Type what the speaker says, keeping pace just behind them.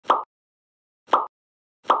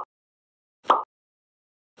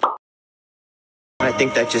I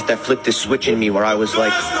think that flipped the switch in me where I was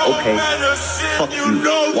like, okay, fuck you,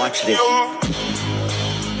 watch this.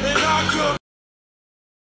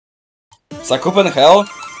 Zakupin Hell?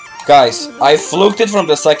 Guys, I fluked it from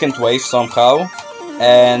the second wave somehow,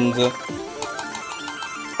 and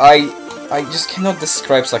I just cannot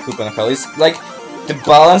describe Zakupin Hell. It's like, the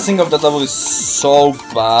balancing of that level is so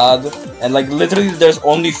bad, and like literally there's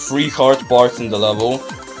only 3 hard parts in the level,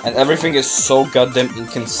 and everything is so goddamn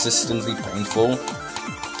inconsistently painful.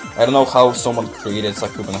 I don't know how someone created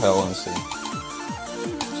Zakupin Hell, honestly.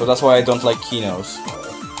 So that's why I don't like Kinos.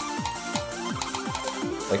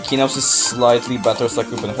 Like, Kinos is slightly better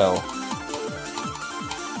Zakupin Hell.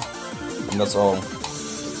 And that's all.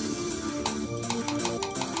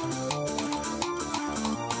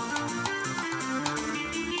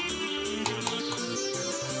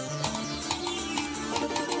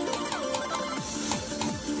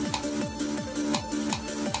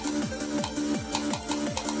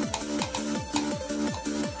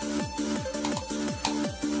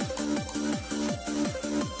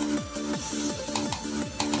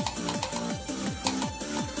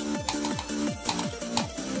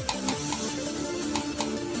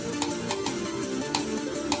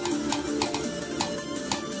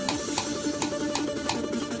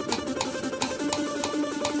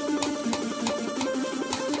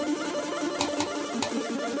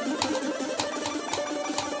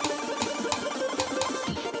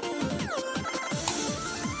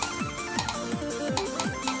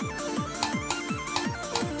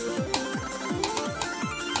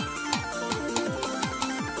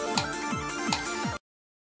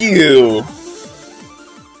 You.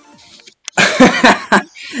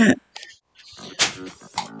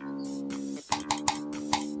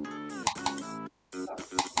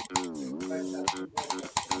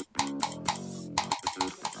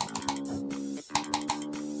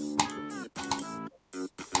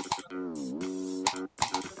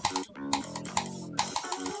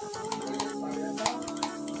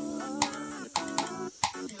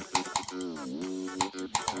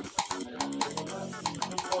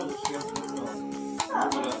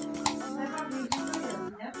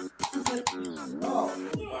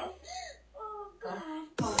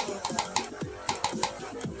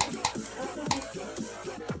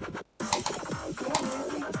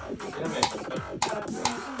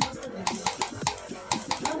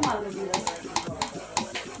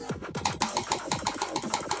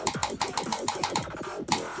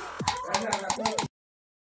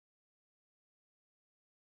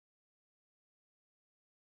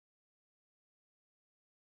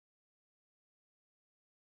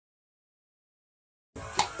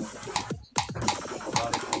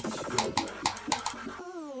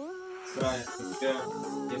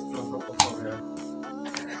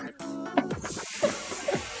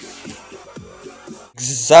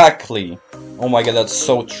 Exactly. Oh my god, that's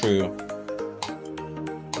so true.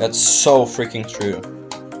 That's so freaking true.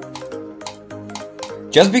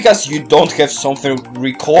 Just because you don't have something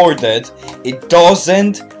recorded, it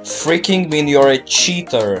doesn't freaking mean you're a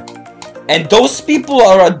cheater. And those people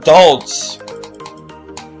are adults.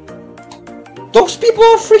 Those people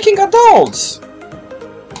are freaking adults.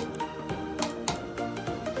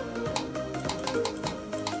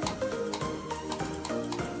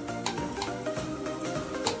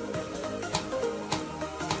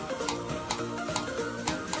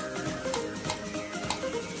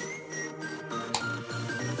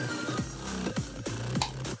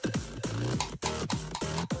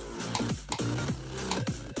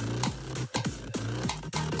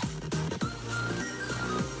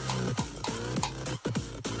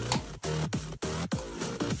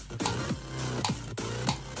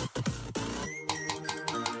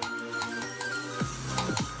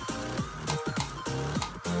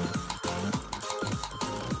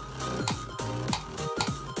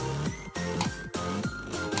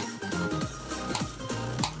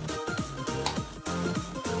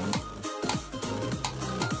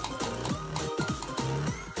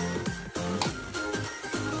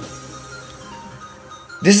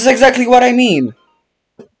 This is exactly what I mean.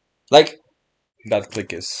 Like, that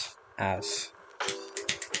click is ass.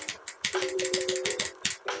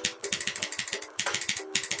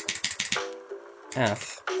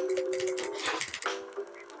 Ass.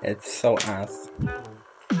 It's so ass.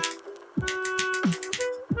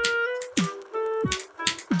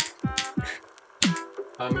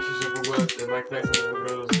 A myślisz, że w ogóle Mike Tyson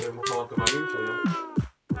wygrał z Muhammadem Alim, czy nie?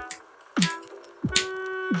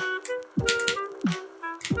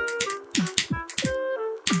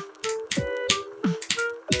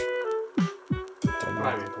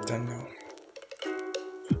 Don't know.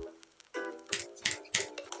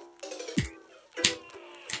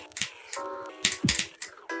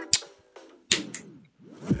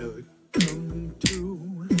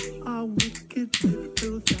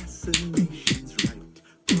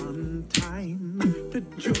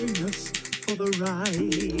 the ride.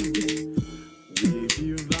 We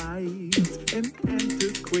devise an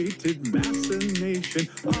antiquated machination.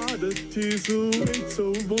 Oddities await,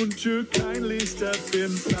 so won't you kindly step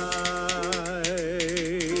inside?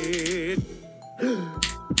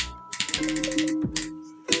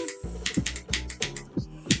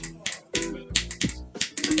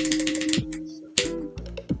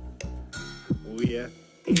 We're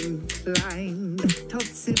inclined toward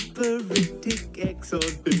sybaritic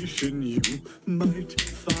exhortation. You might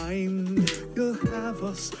find you'll have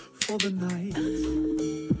us for the night.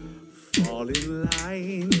 Fall in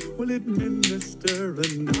line, we'll administer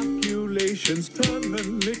inoculations. Turn the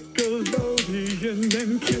Nickelodeon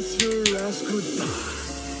and kiss your ass goodbye.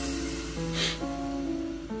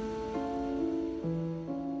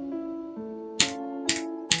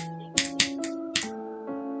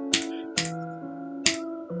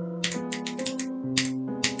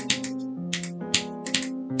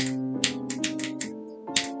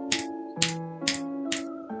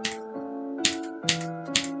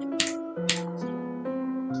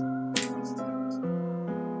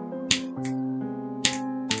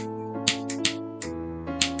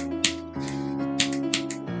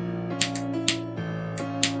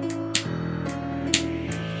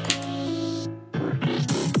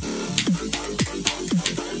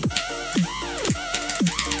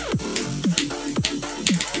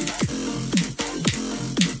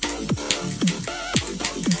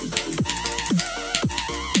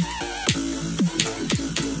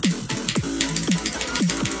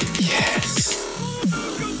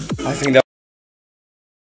 I think that.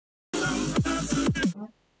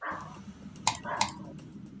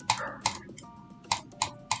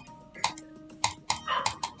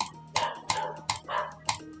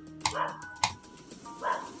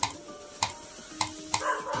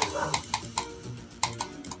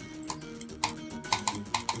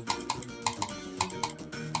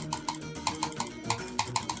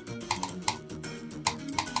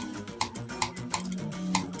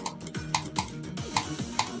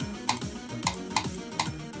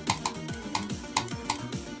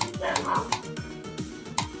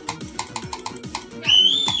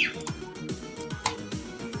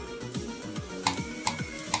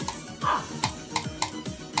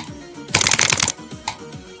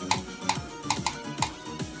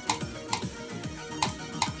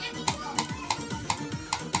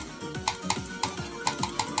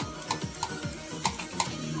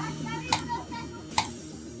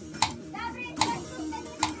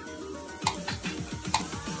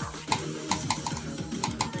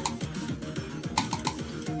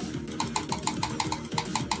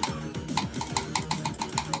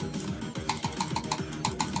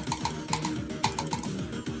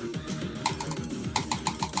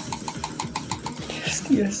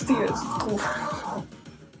 Yes. Oof.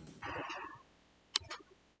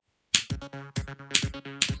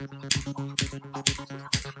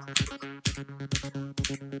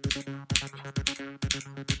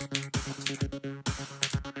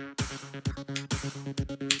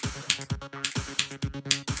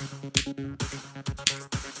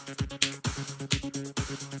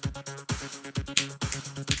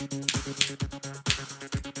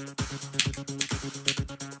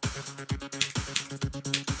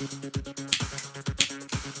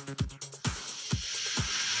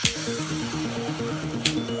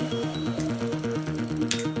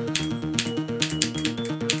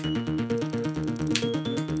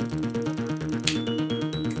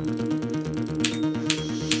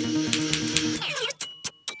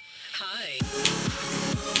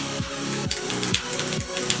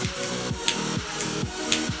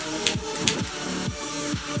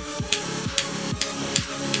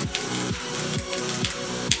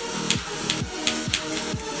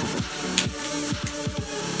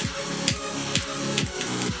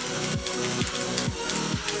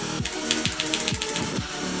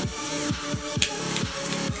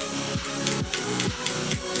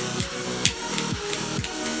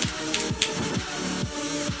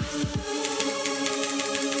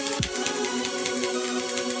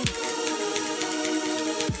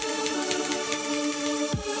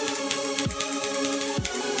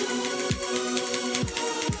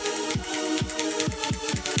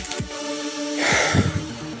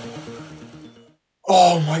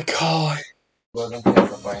 Oh my god.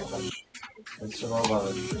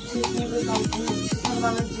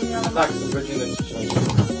 Tak, to godzinę dzisiaj.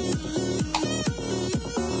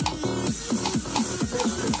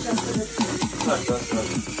 Tak, tak.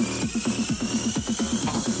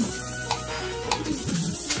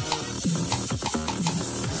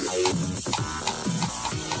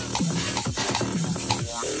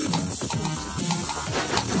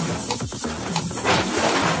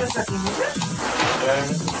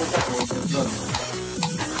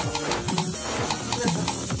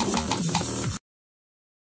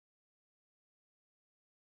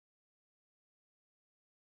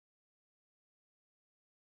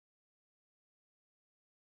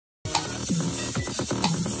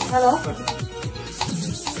 Hello?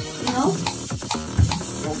 No?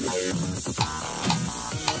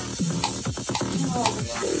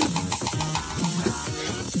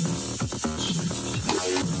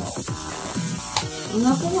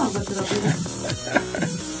 No pomogę zrobić.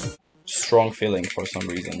 Strong feeling for some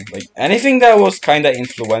reason. Like anything that was kind of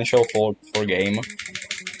influential for game,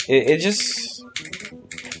 it just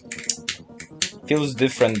feels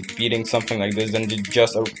different beating something like this than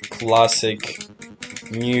just a classic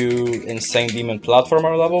new Insane Demon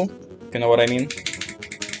platformer level. You know what I mean?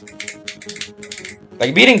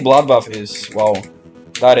 Like beating Bloodbath is, wow,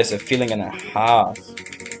 that is a feeling and a half.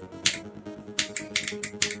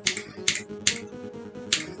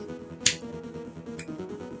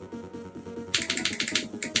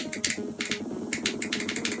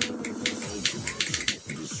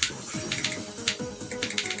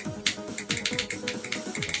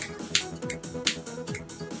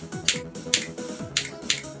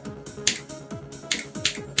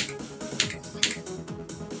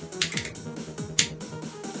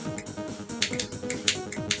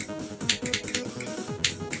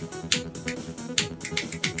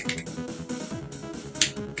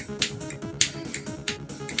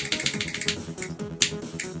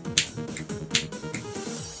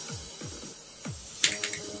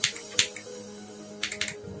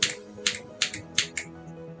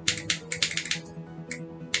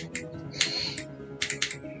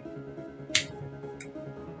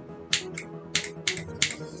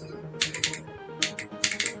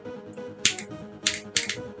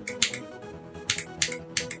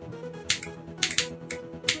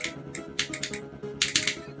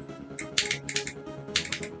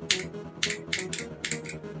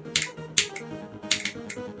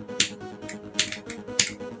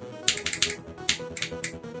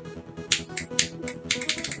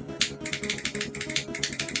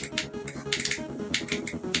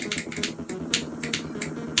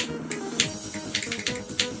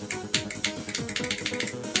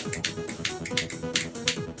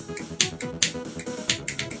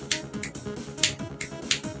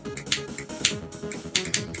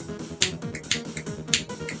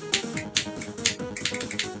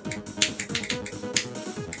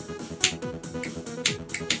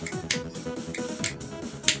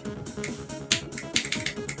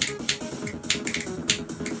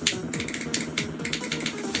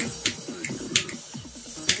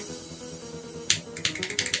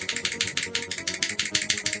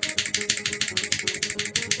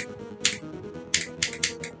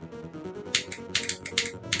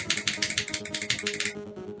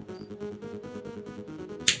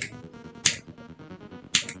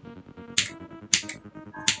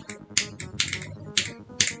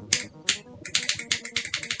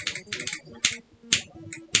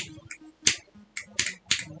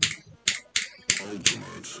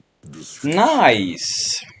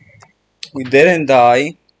 Nice! We didn't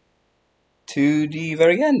die to the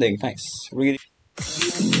very ending. Nice. Really.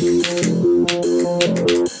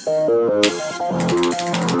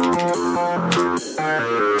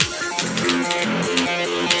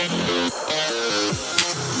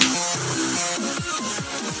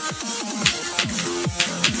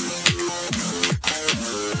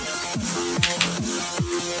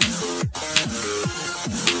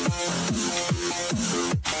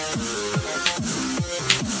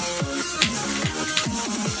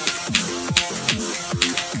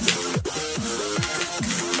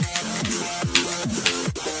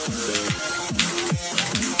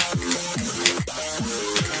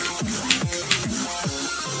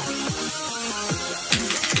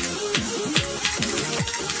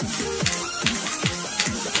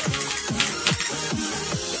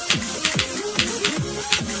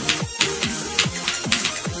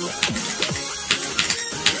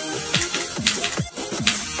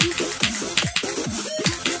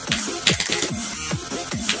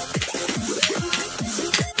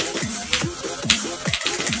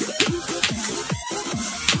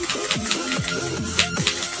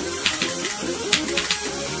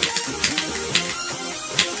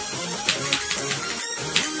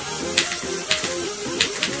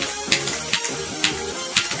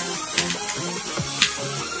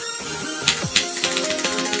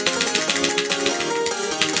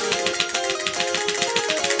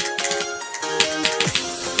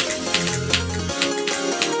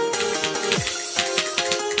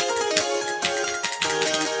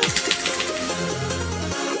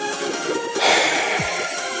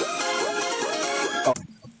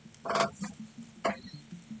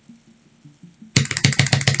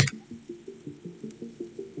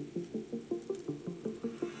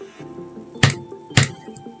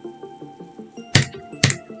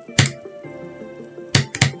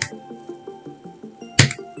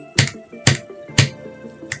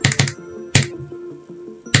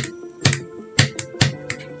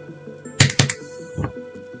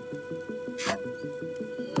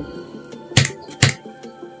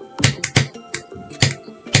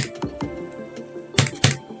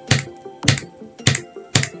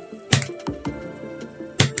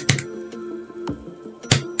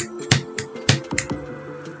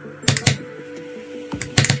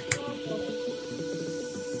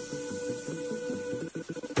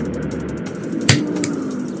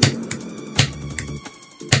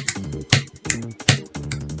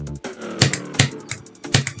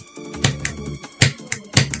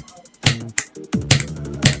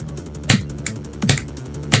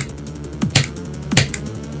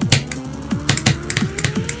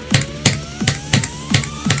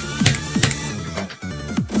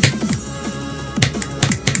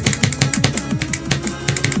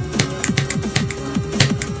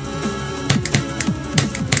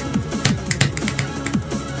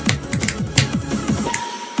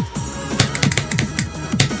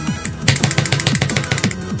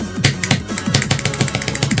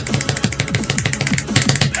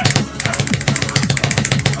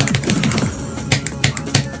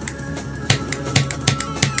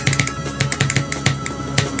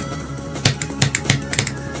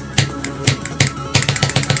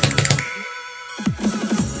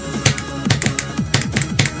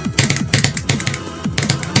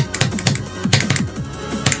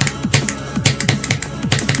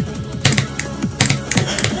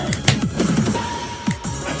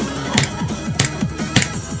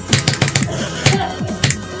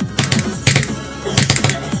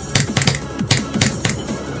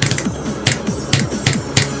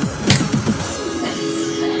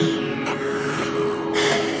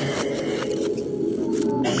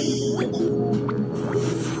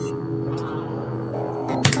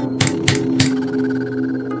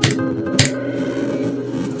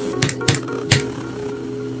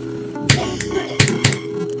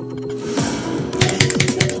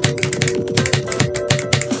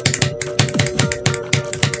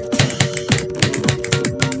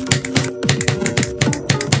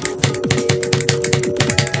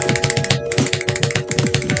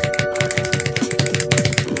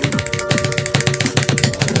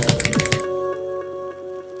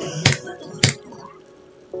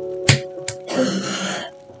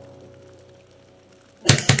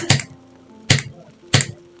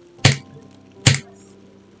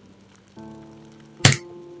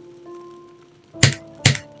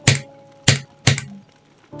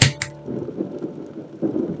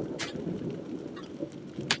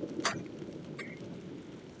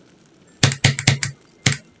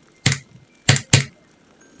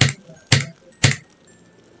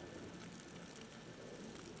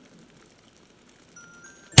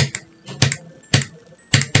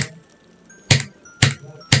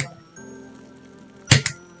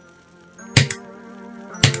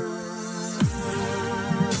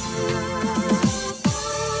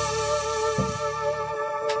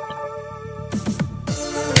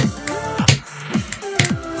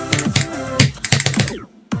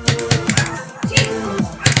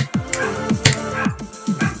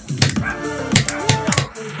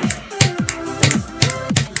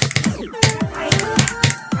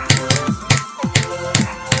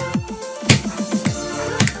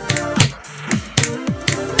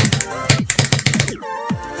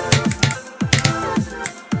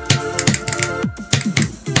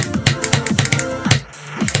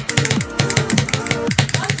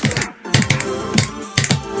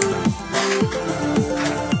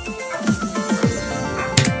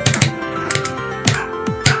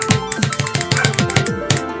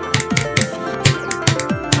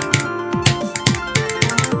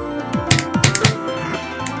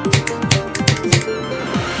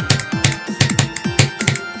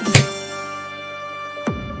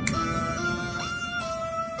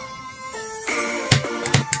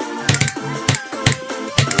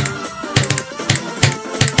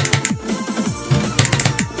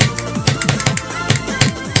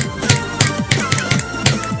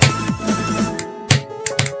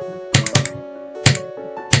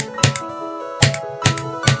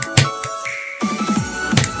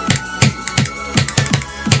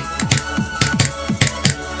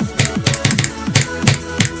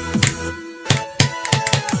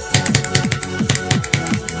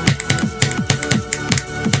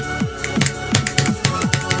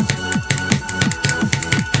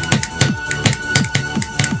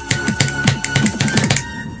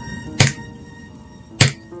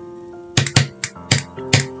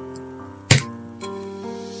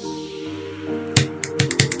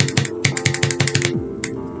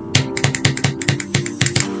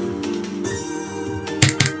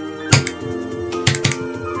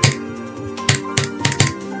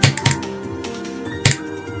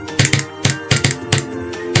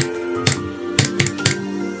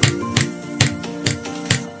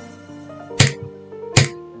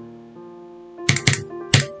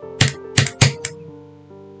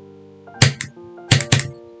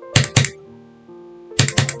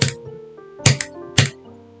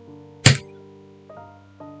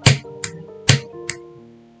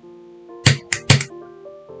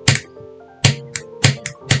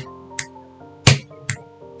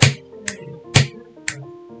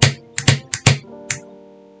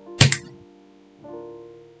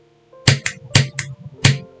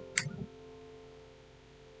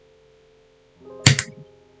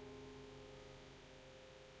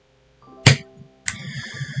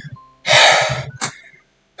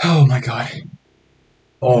 Oh my god.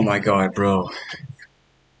 Oh my god, bro.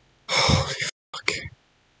 Holy fuck.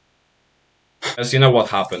 Because you know what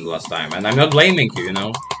happened last time, and I'm not blaming you, you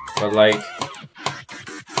know? But like...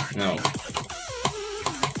 No.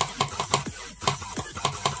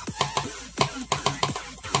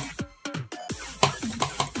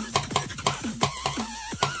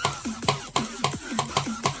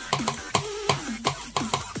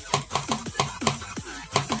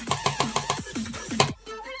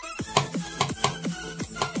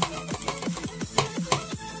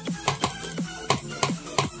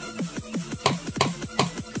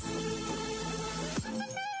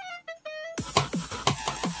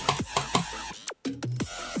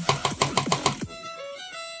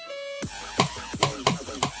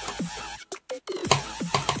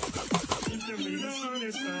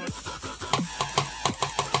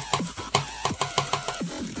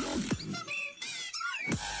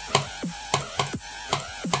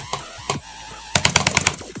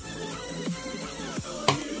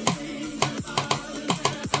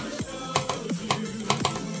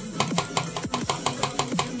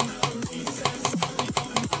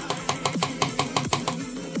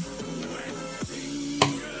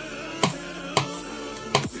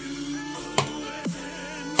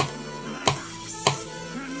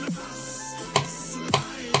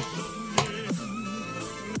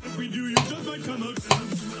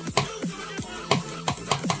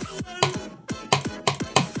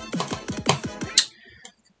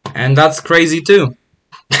 And that's crazy too.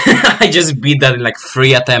 I just beat that in like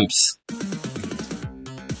 3 attempts.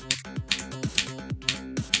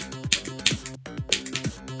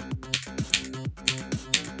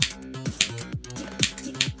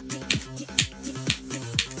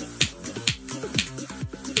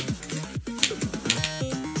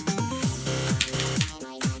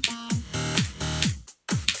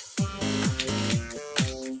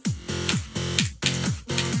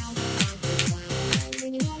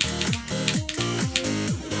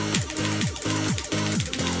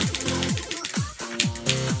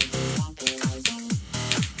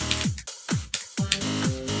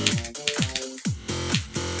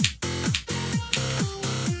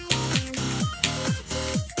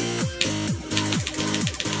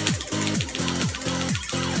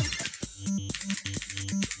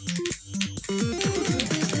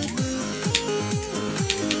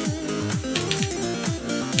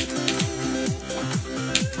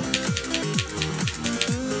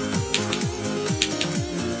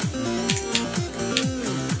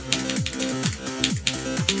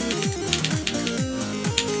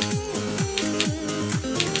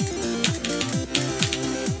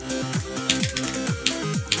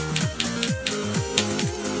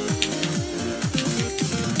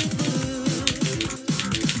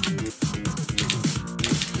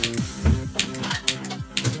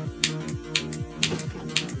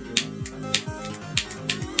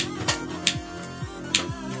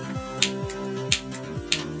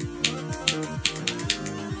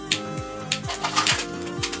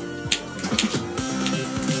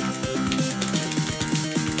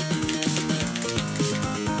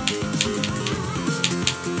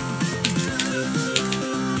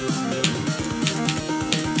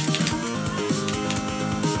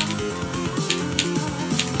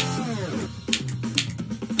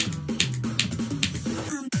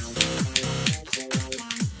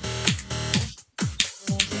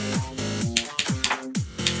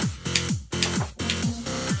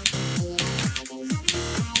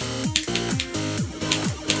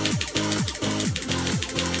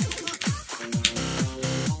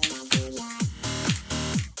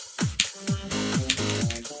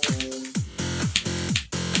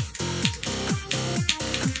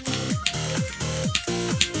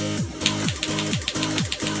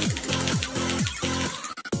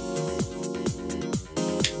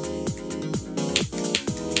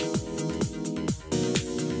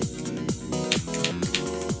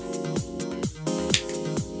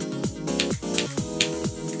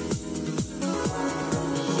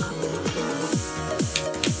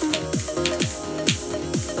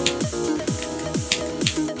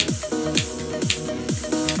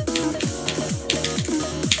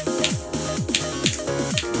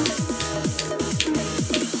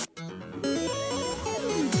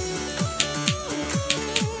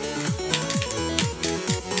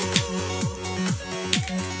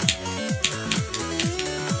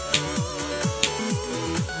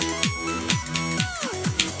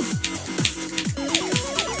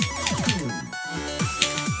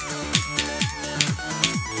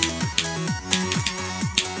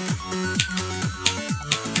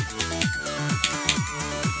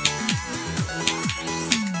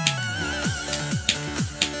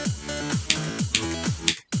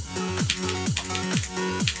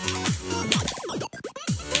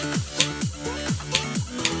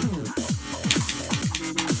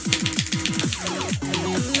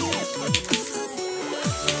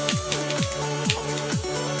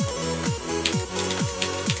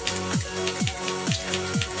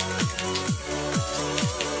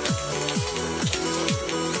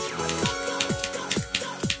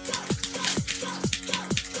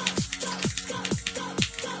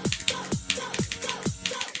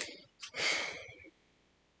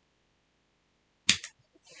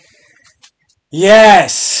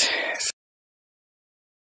 Yes!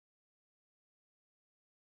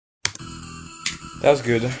 That was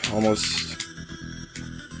good, almost.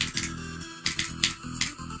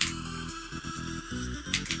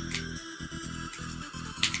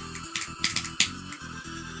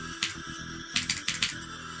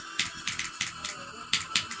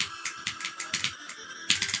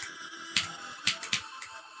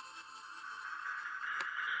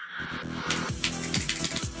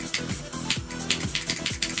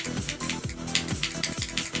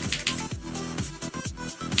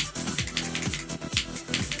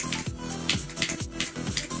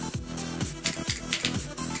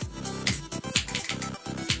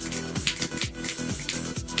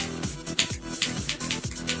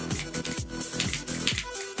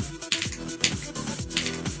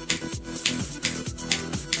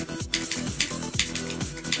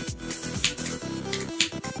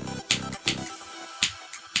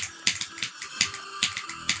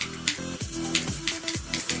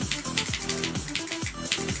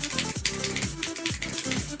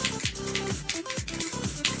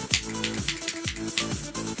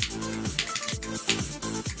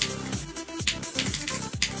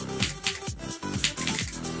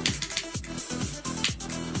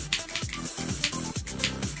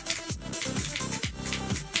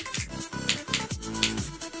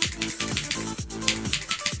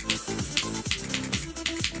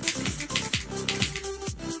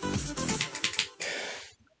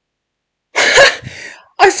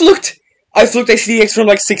 I fluked ACDX from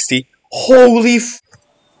like 60. Holy f-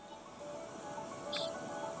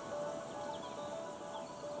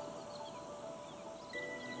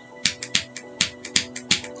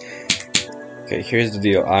 Okay, here's the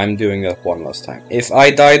deal. I'm doing that one last time. If I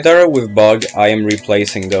die there with bug, I am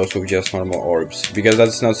replacing those with just normal orbs. Because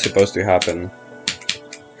that's not supposed to happen.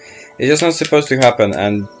 It's just not supposed to happen,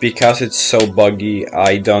 and because it's so buggy,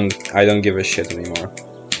 I don't give a shit anymore.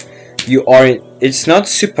 You aren't. It's not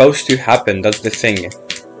supposed to happen, that's the thing.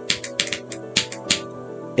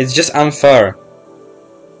 It's just unfair.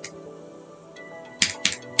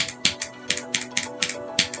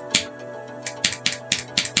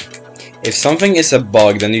 If something is a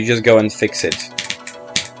bug, then you just go and fix it.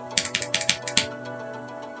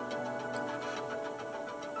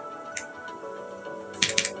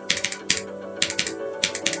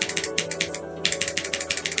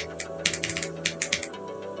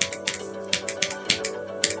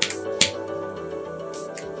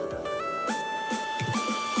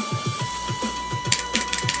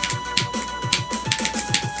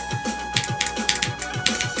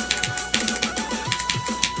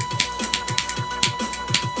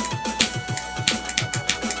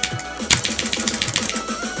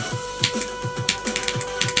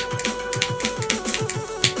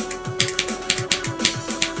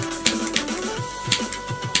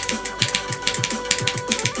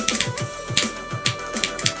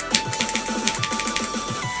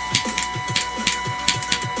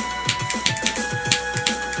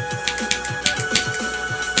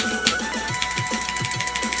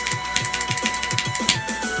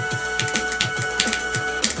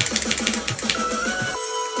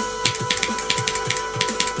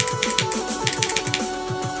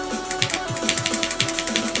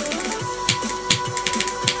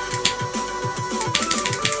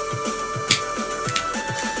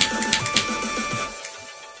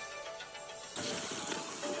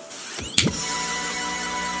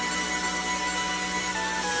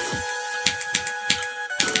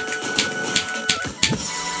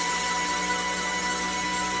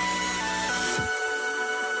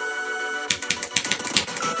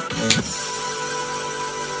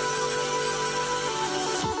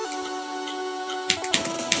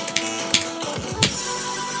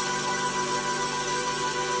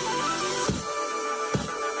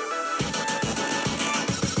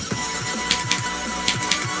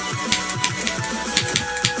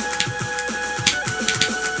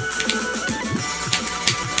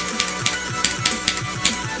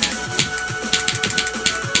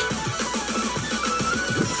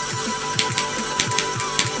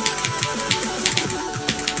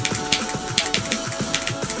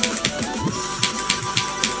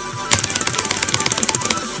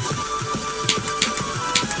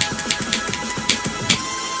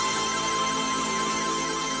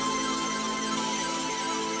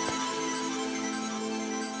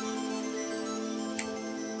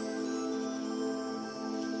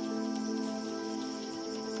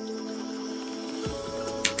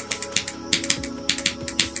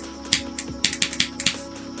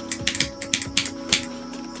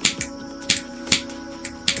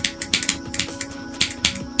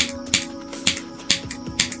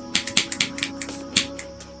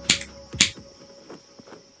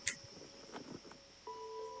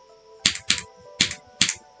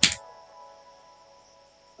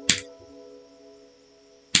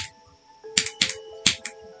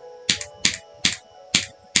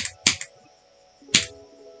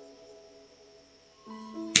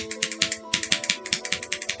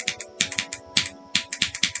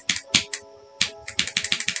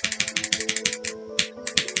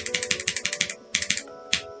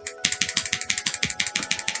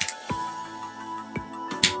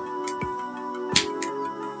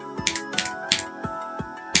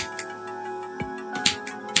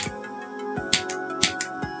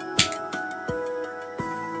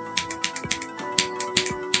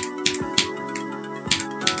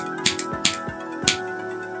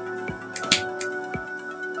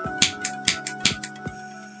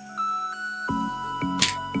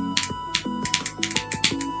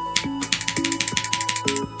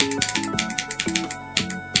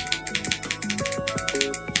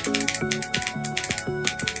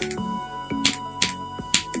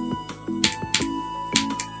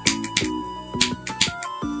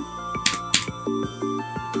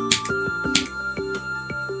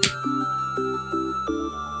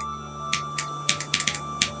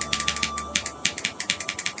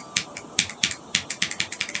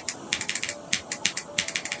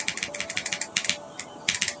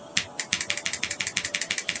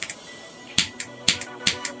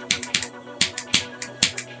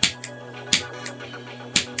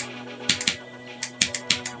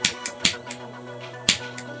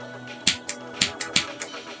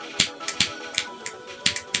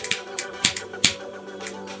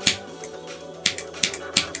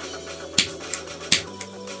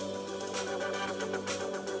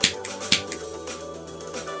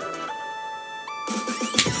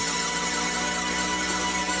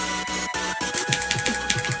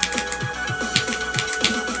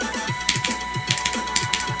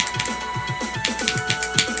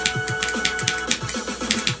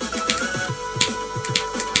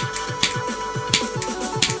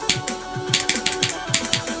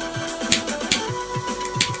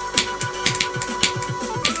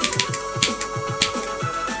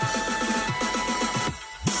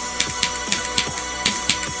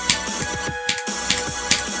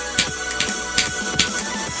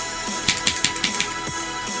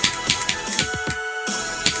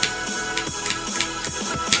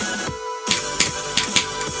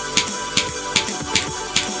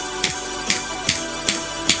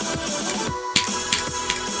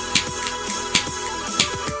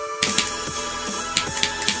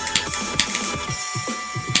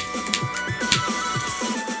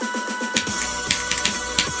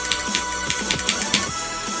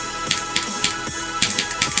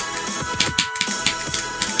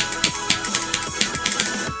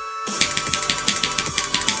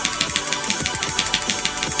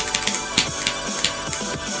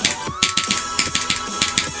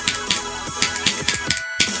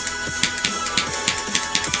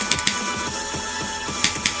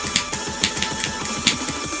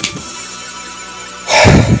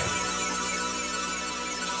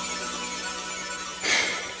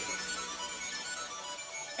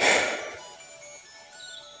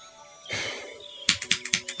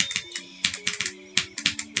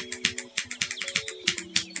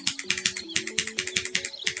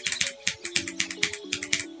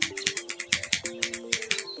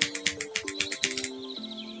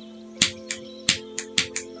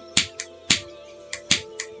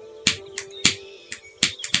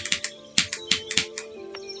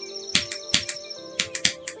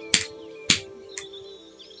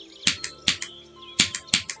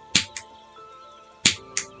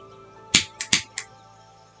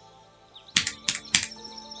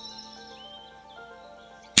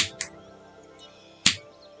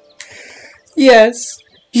 Yes!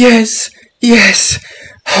 Yes! Yes!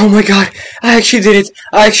 Oh my god! I actually did it!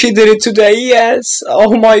 I actually did it today! Yes!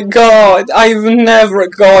 Oh my god! I've never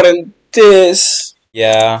gotten this!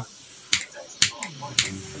 Yeah.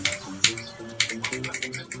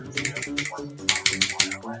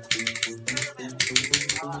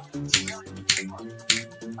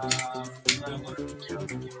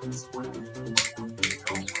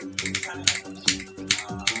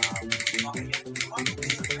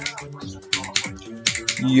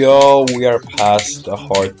 Yo, we are past the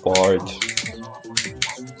hard part.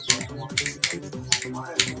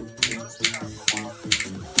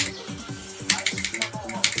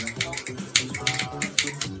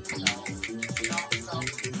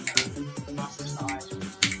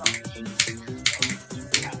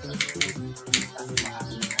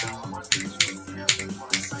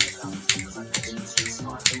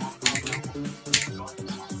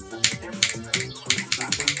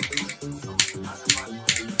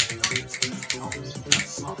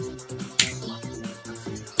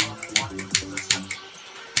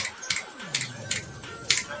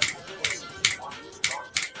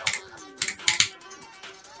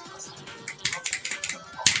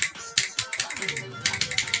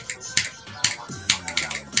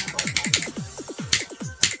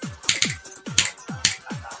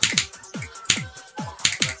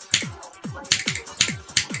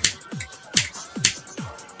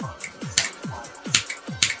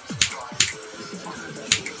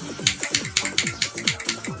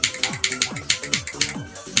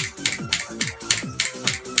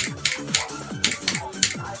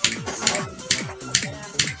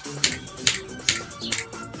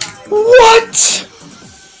 What?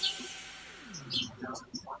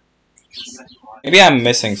 Maybe I'm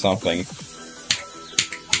missing something.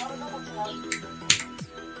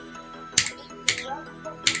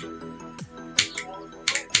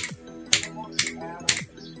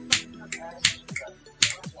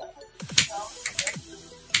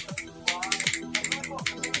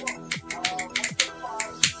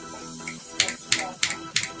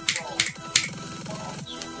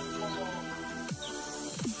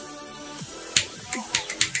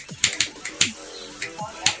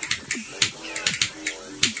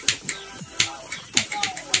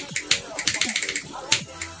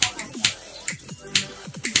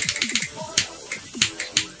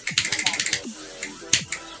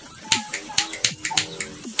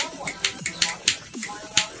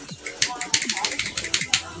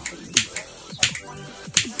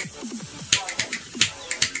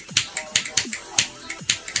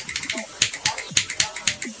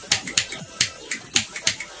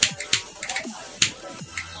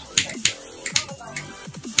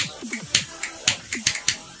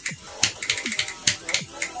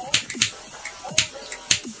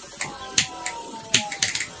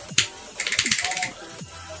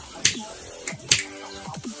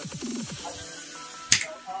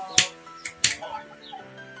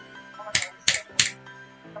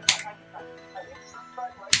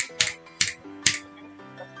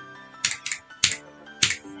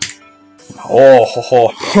 Oh, ho,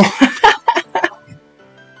 ho.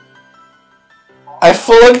 I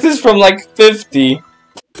flunked this from like 50.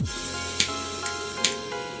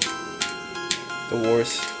 The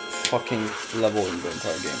worst fucking level in the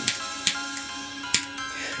entire game.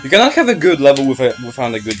 You cannot have a good level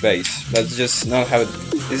without a good base. That's just not how it.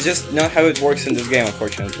 It's just not how it works in this game,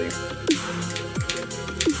 unfortunately.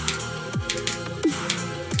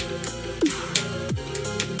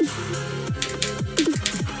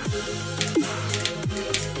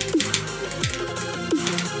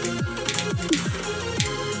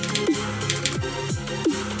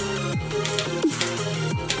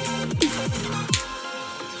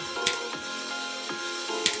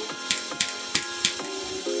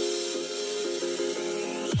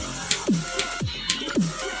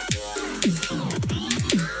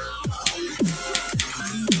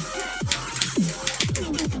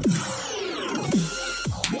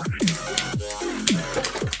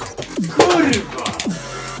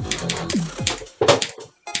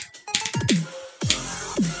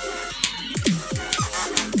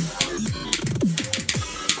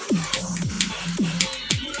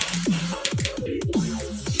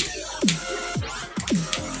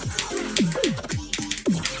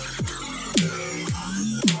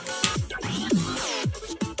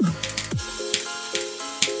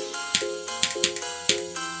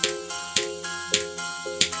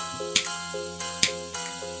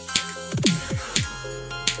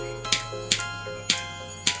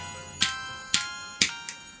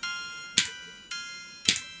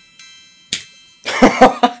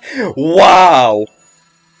 Wow!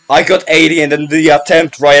 I got 80 and then the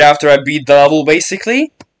attempt right after I beat the level,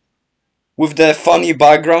 basically. With the funny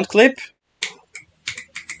background clip.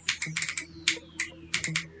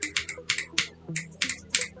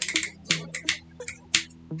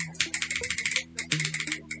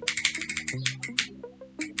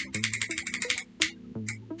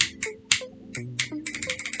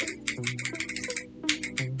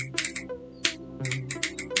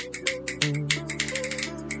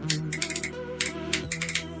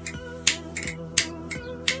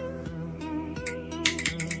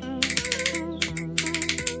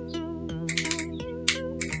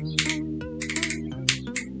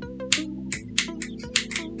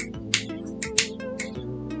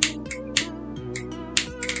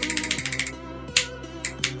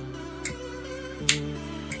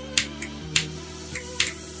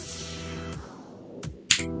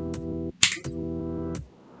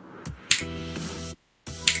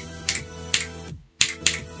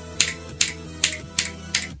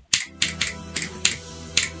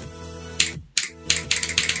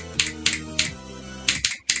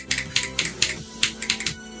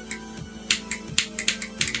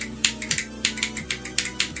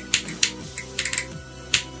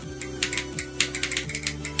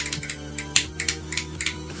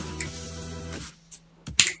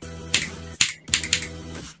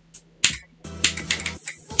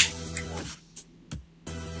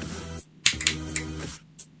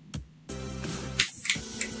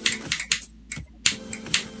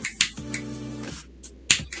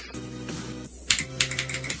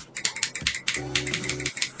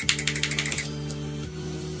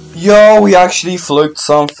 Yo, we actually fluked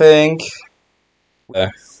something.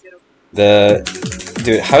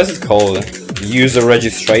 Dude, how is it called? User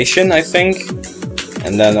registration, I think.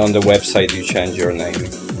 And then on the website you change your name,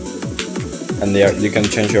 and there you can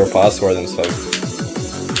change your password and stuff.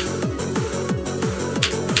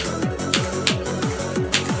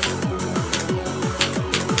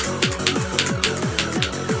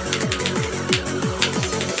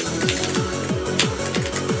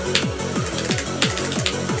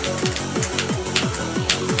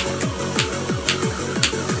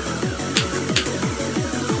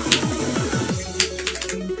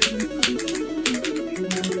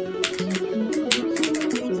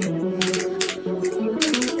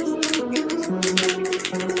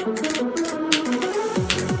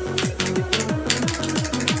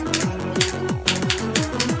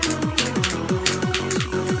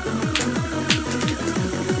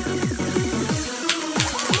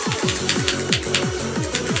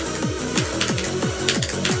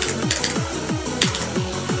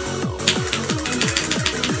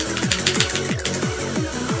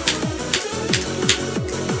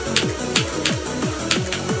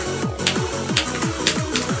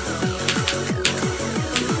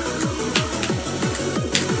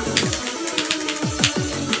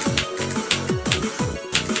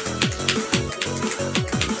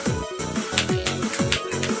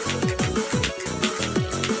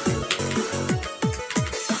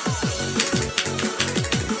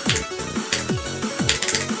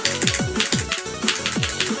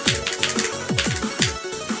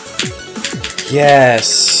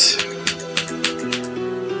 Yes.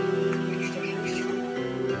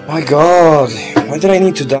 My god, why did I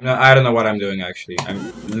need to die? No, I don't know what I'm doing actually.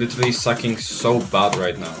 I'm literally sucking so bad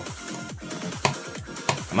right now.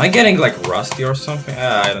 Am I getting like rusty or something?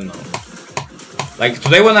 I don't know. Like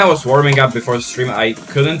today when I was warming up before the stream, I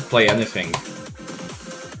couldn't play anything.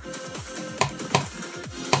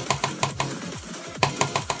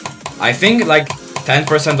 I think like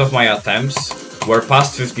 10% of my attempts were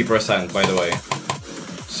past 50%, by the way.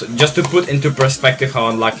 So just to put into perspective how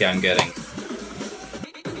unlucky I'm getting.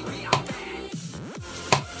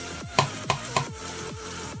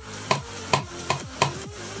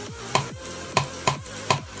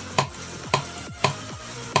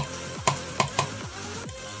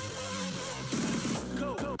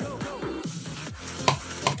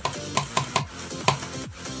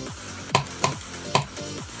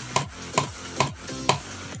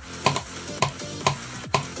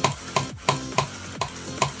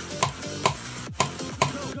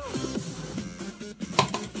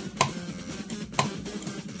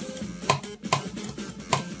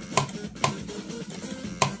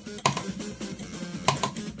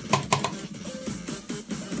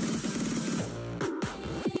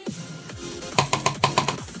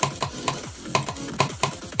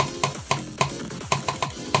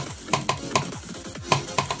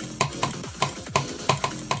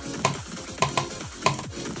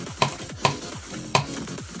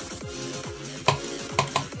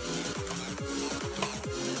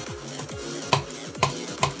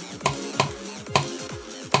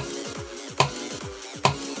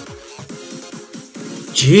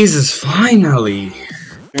 Jesus, finally!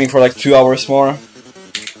 Streaming for like 2 hours more.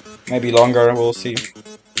 Maybe longer, we'll see.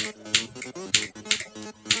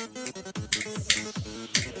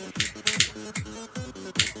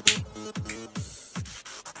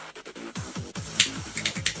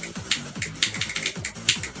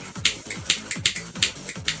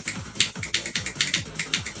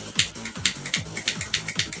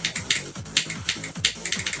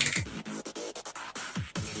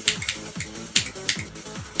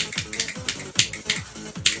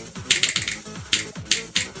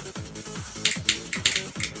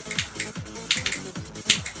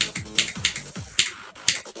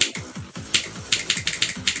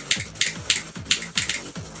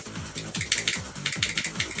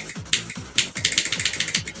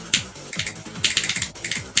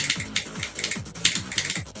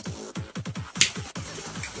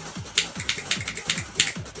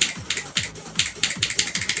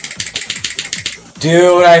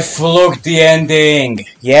 Dude, I fluked the ending!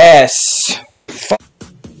 Yes!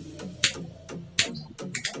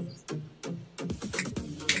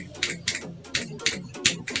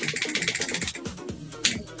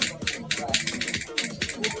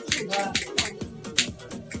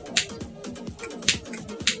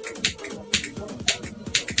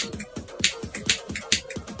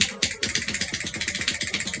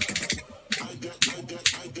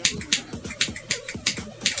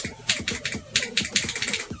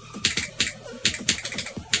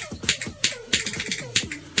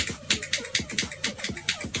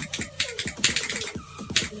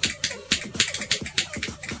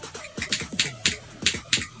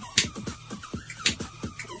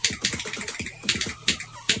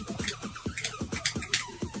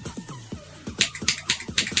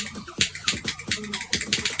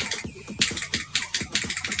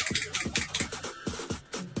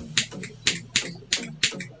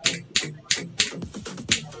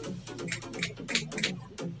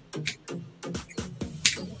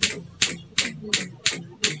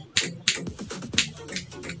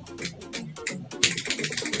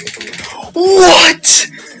 What?!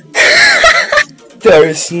 There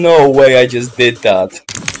is no way I just did that.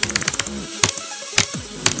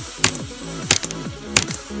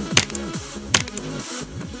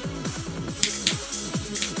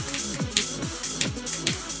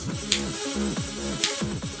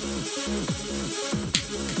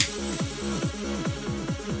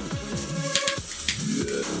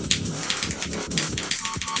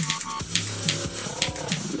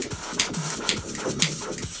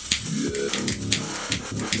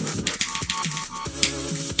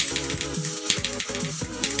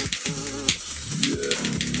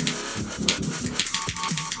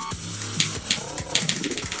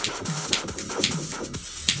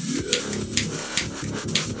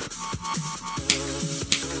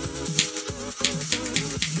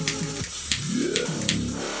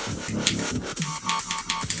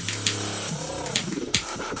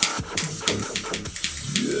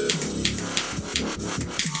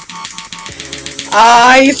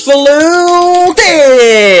 I fluked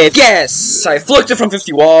it! Yes! I fluked it from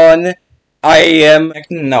 51. I am...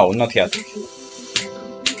 no, not yet.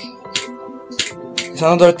 It's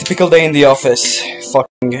another typical day in the office.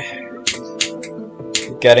 Fucking...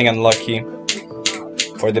 getting unlucky.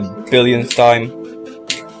 For the billionth time.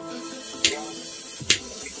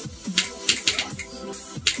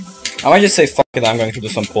 I might just say fuck it, I'm going to do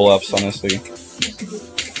some pull-ups, honestly.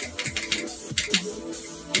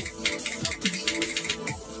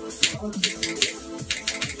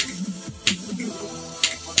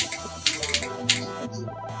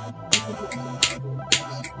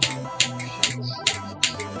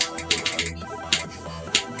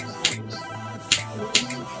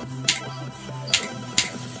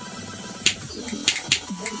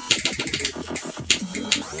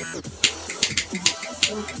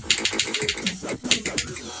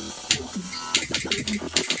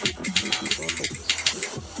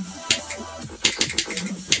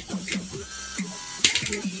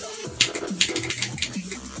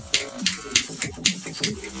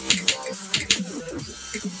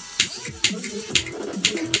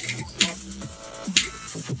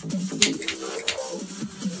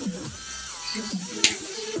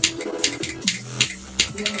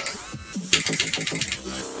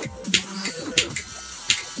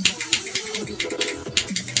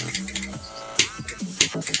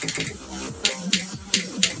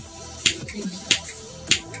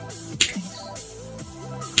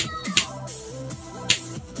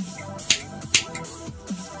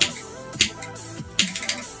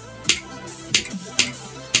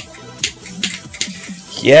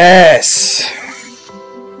 Yes!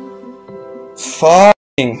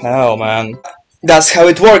 Fucking hell, man. That's how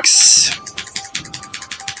it works.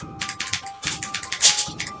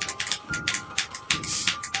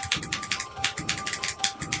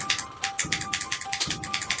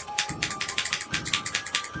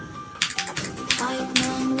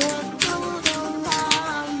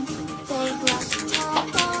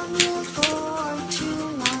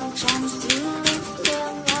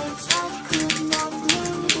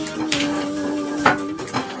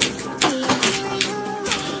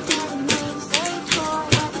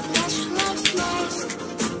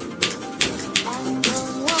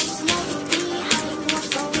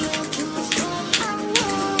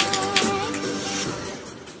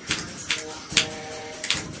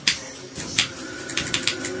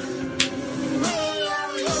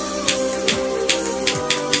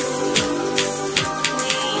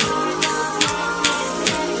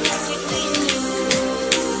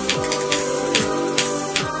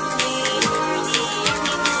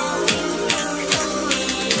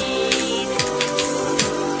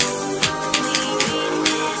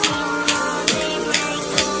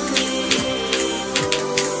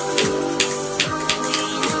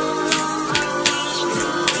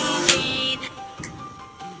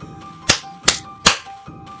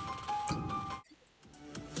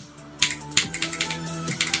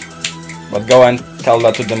 But go and tell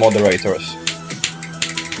that to the moderators.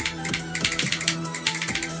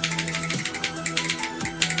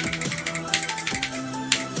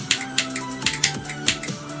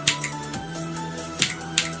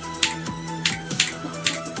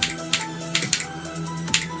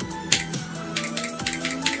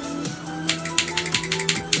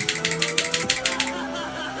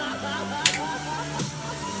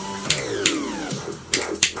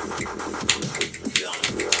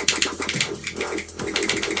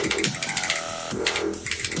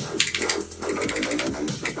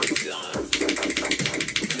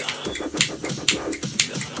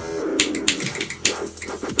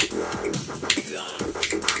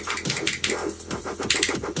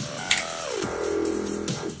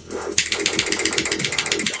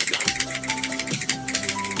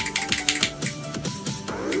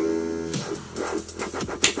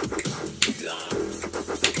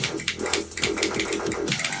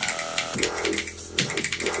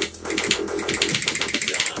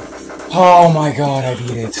 Oh my god, I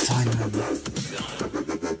beat it, finally.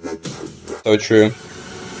 So true.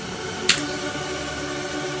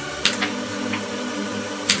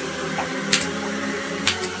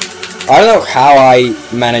 I don't know how I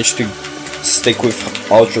managed to stick with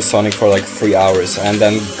Ultrasonic for like 3 hours and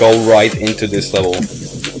then go right into this level.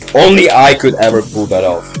 Only I could ever pull that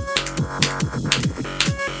off.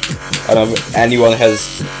 I don't know if anyone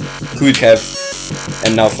could have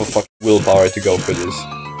enough of fucking willpower to go for this.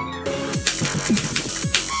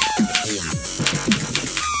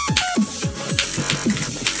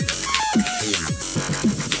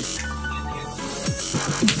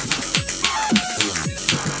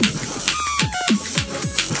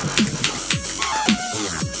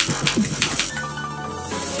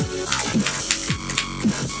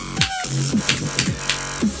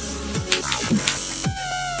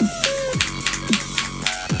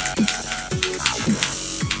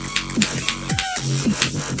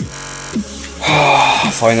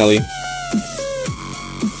 Finally.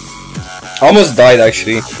 Almost died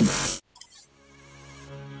actually.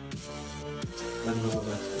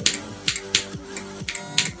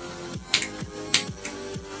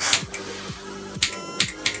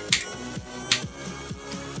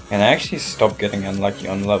 And I actually stopped getting unlucky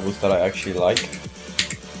on levels that I actually like.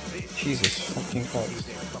 Jesus fucking Christ.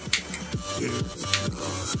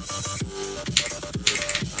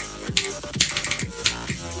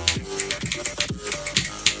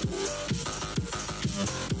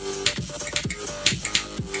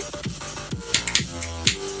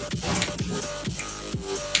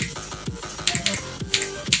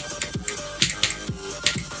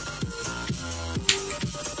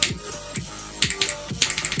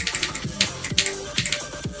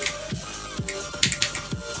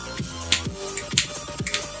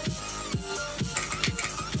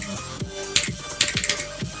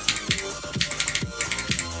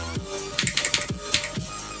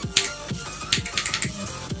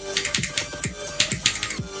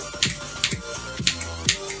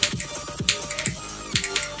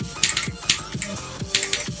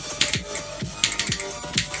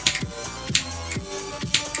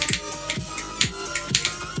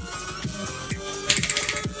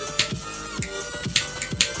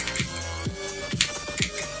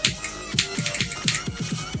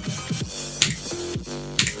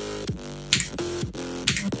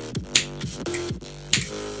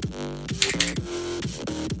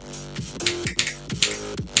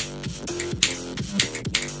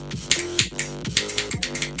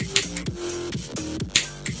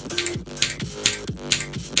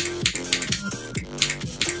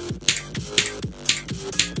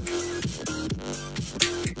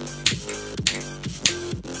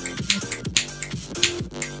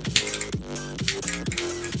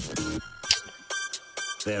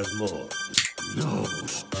 there's more. No.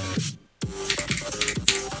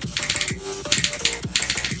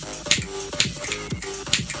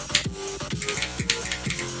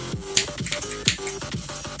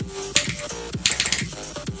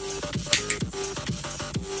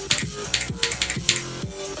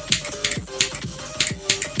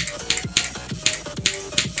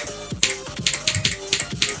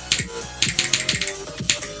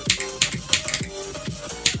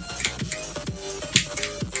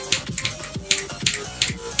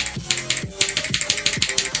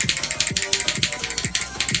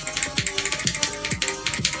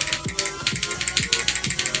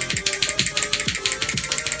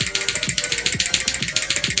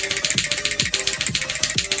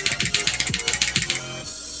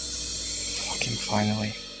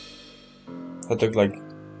 Finally. That took like,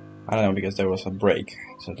 I don't know, because there was a break,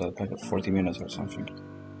 so that like 40 minutes or something.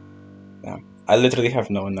 Yeah, I literally have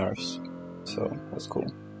no nerves, so that's cool.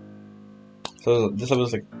 So this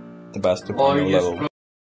was like the best 2.0 level.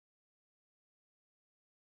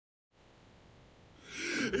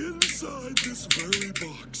 Inside this very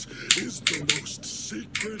box is the most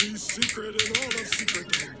secrety secret in all of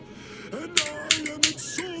secretdom. And I am its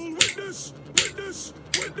sole witness, witness,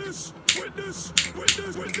 witness, witness,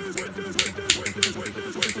 witness, witness, witness, witness,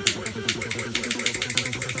 witness, witness, witness,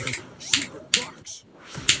 witness, secret box.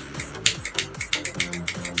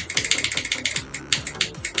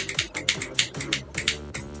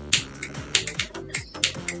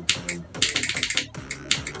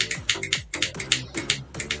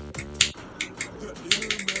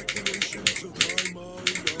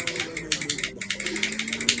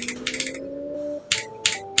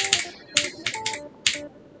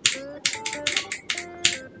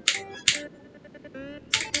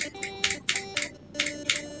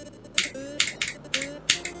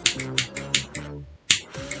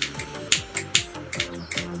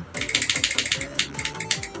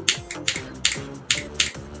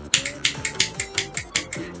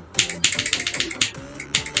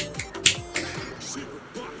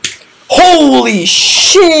 Holy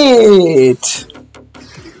shit!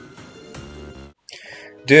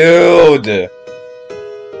 Dude!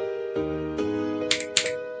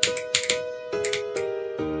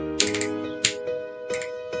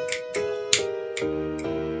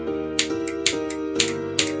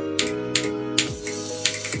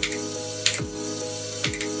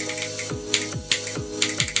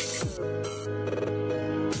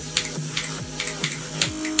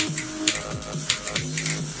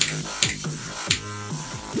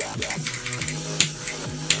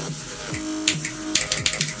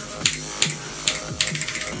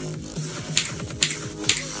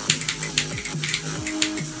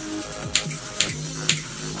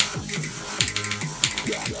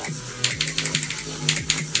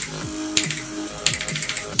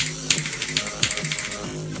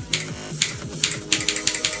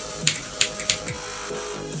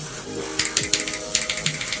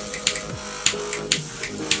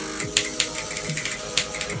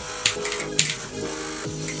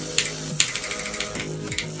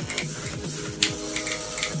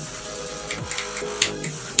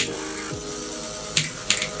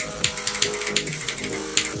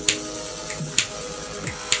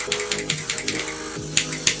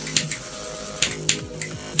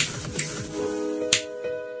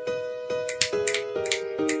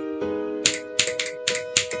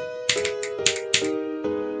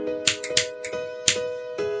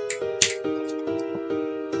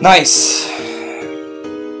 Nice!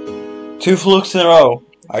 2 flukes in a row.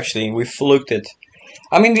 Actually, we fluked it.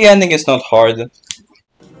 I mean, the ending is not hard.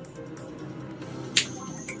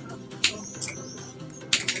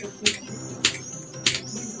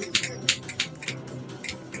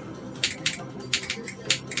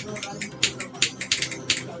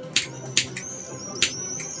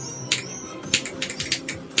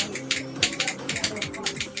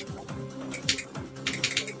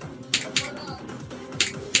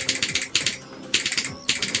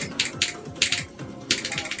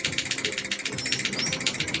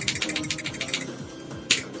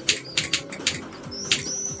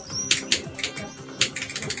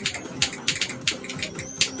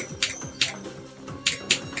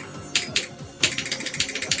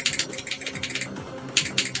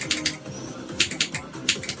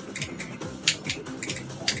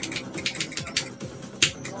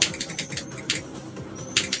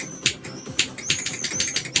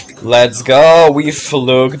 Let's go! We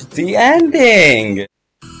fluked the ending!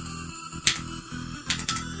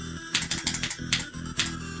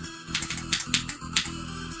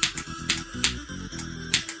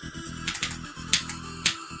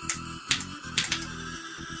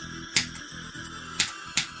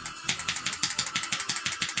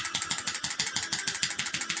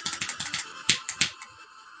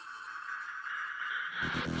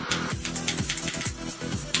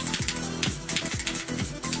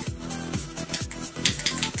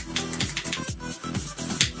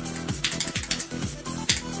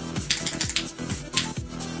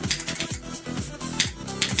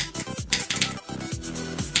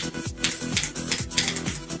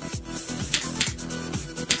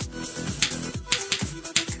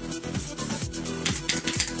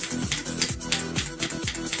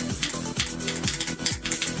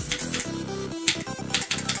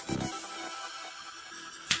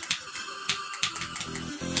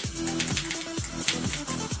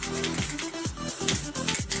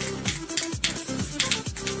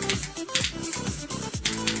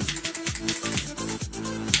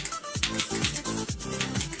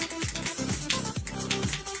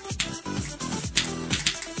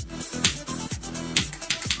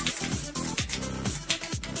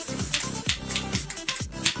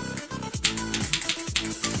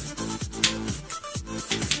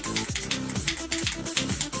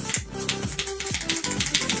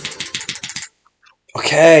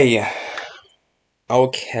 Okay.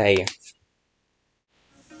 Okay.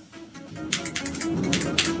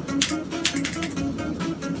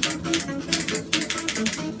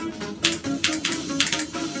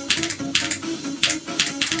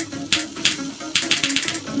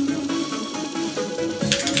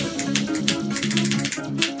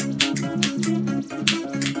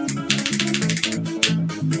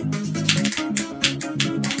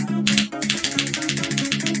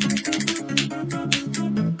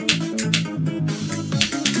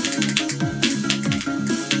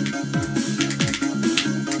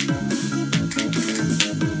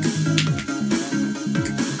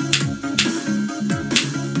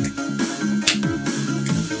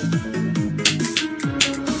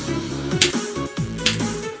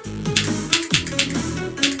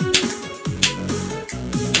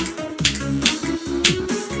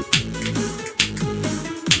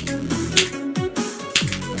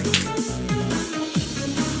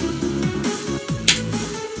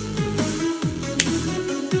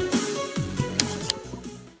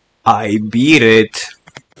 I beat it.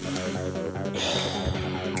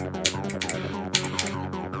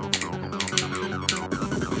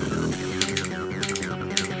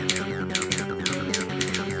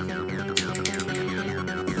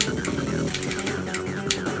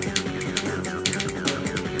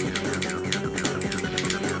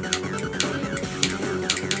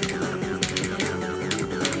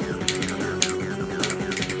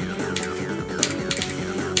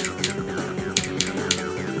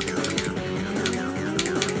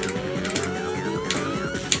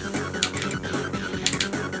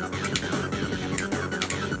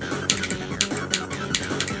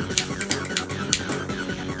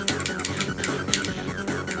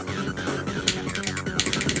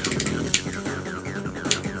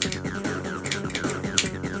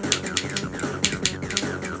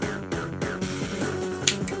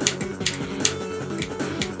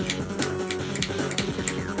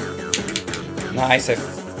 Nice, I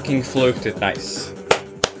fucking fluked it, nice.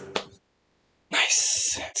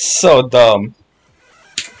 Nice. So dumb.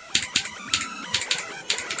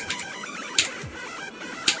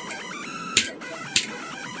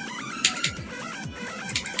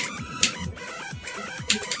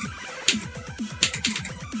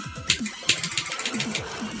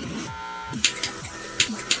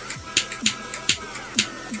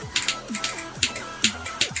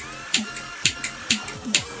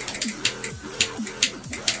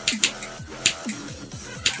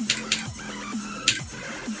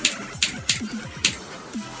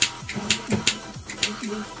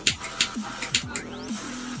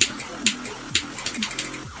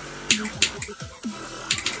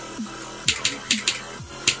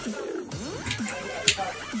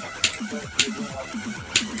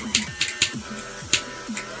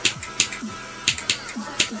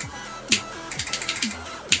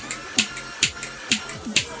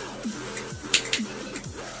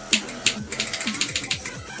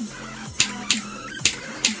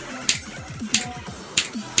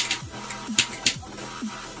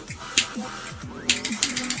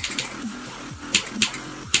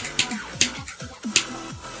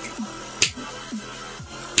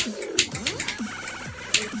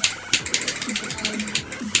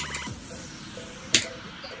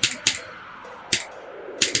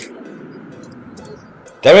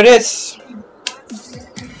 There it is!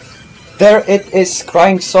 There it is,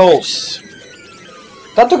 Crying Souls.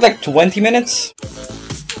 That took like 20 minutes?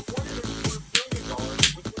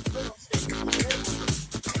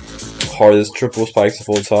 Hardest triple spikes of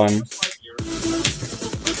all time.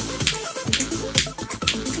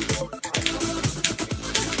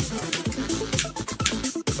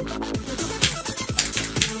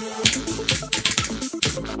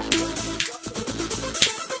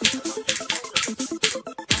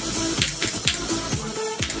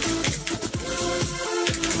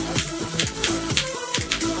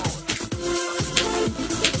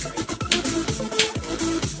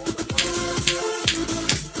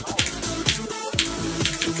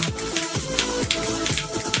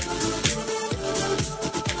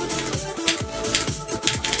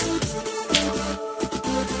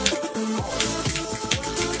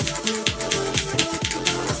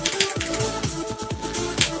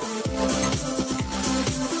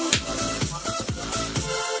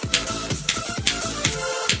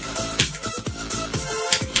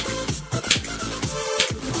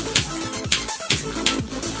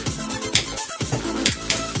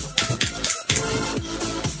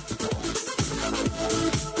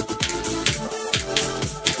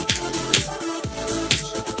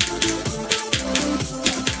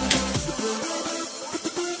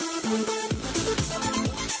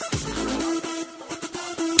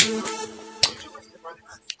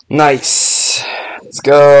 Nice. Let's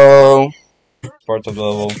go. Part of the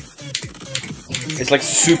level. It's like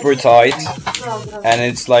super tight, and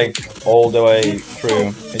it's like all the way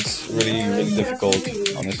through. It's really, really difficult,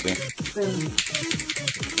 honestly.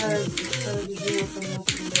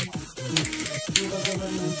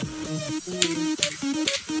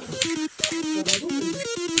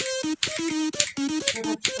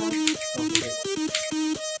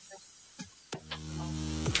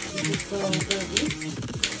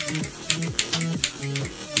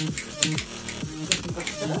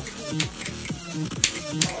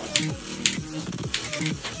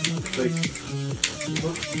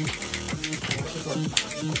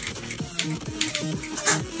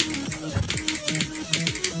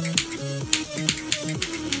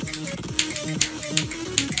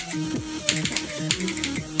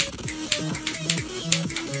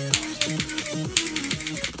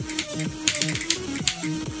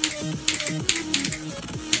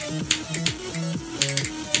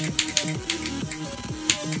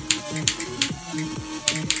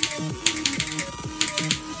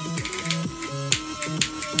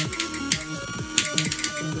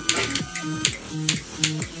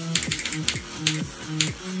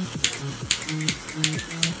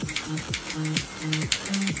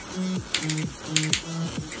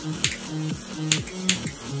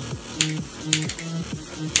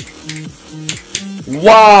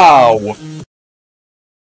 Wow!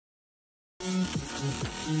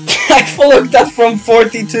 I followed that from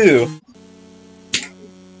 42!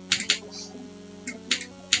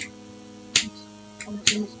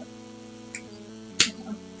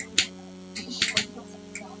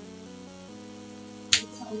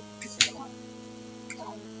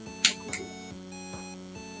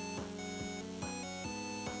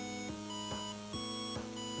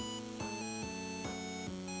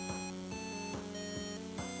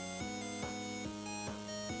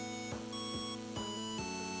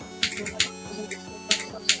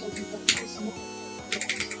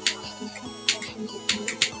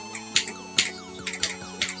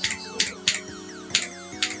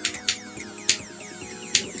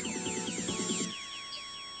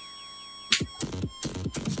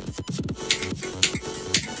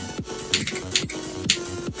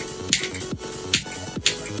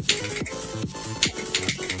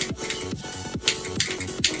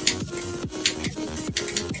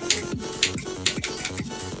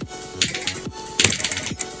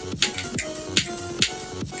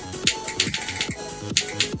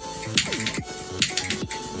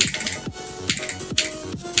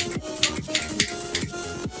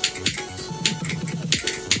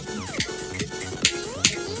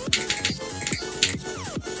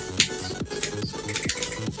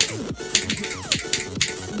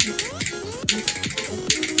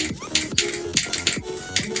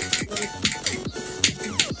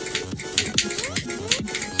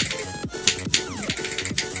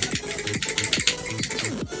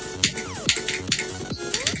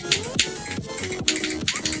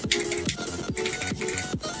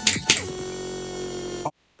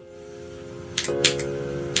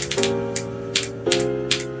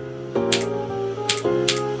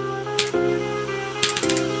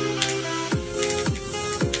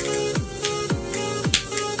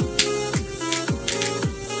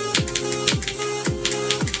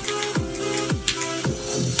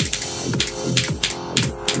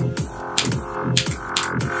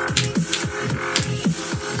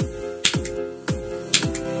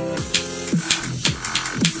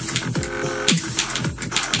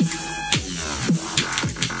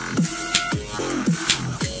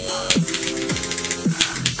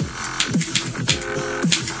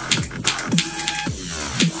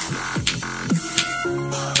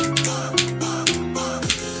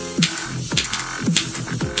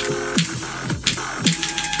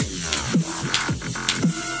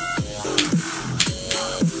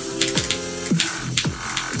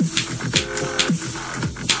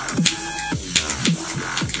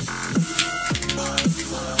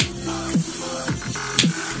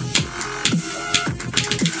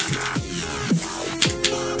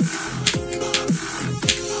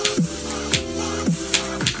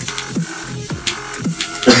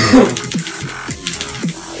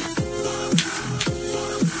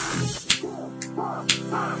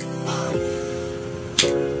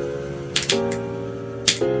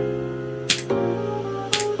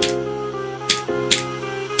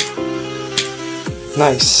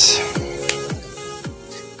 Nice.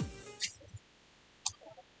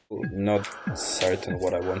 Not certain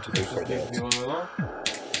what I want to do for that.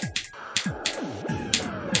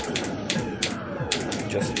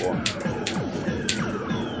 Just one.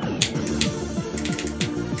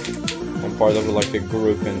 part of like a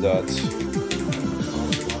group in that.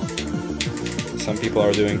 Some people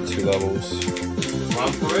are doing 2 levels.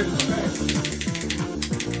 Run for it?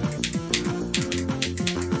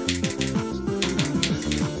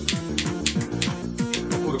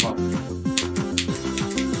 Okay.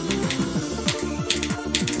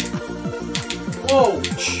 Whoa!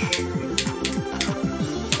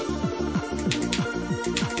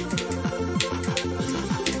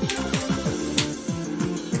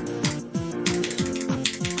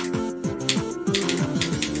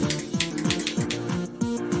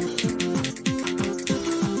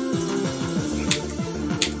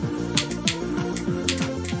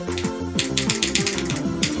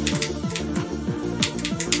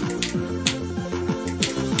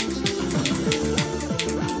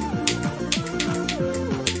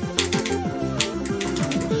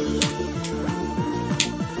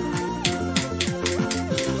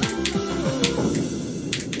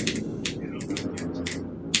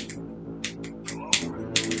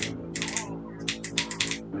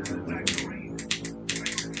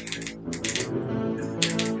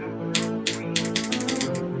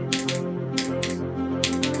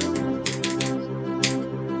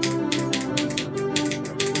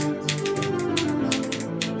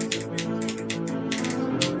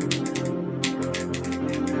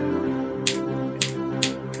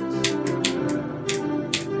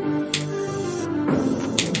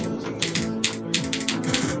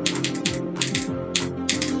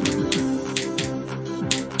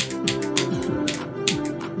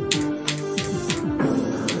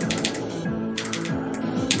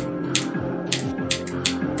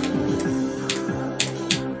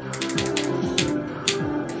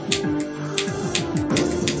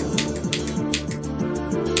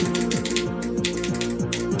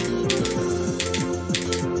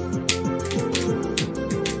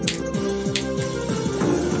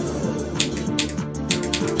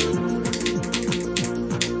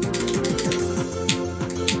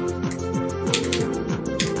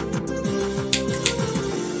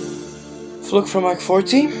 Fluke from like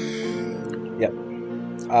 40? Yep.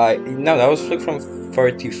 No, that was Fluke from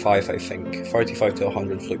 35, I think. 45 to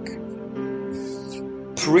 100 Fluke.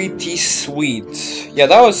 Pretty sweet. Yeah,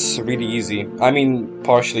 that was really easy. I mean,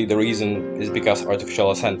 partially the reason is because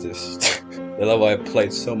Artificial Ascent is the level I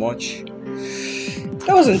played so much.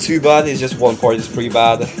 That wasn't too bad, it's just one part is pretty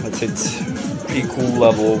bad. That's it. Pretty cool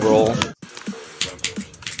level overall.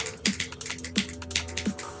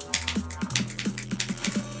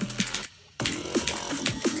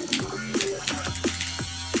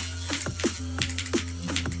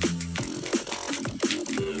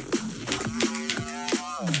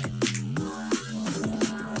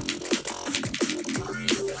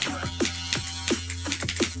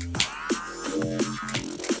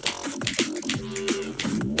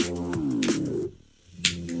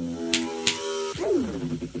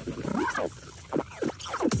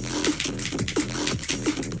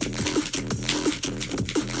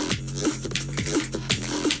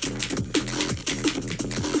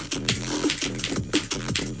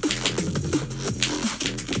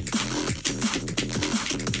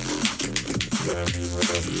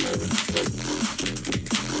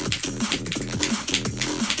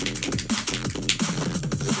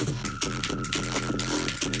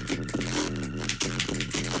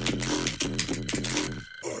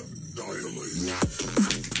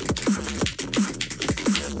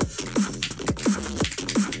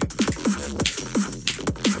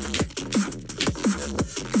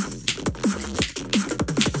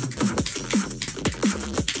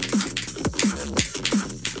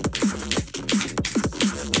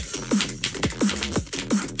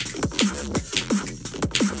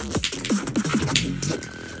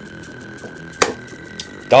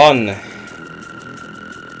 Done!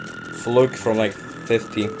 Fluke from like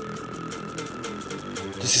 50.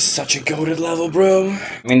 This is such a goated level, bro.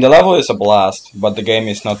 I mean, the level is a blast, but the game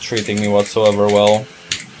is not treating me whatsoever well.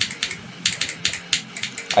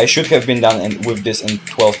 I should have been done with this in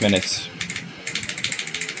 12 minutes.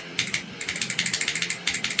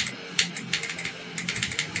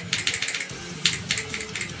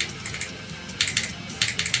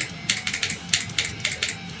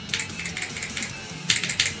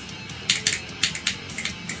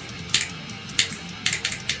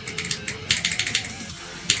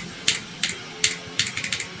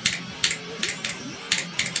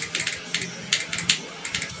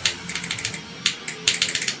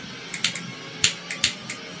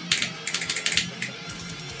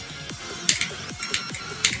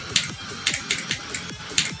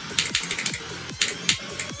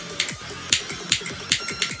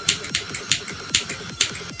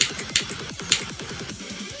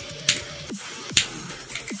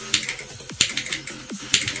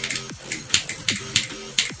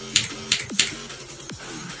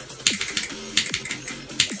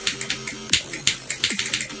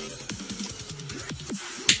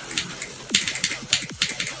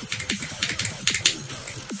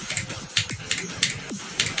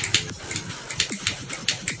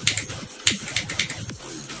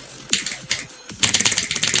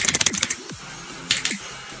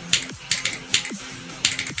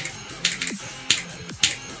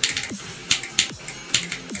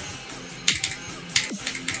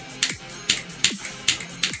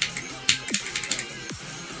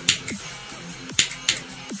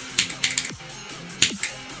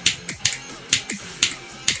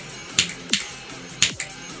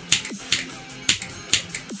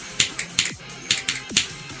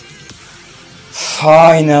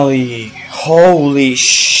 Finally! Holy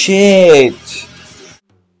shit!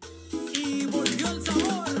 Y volvió el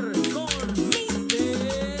sabor con Mr.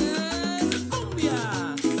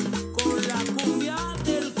 Cumbia, con la cumbia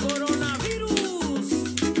del coronavirus.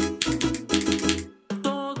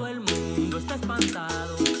 Todo el mundo está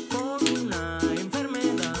espantado por una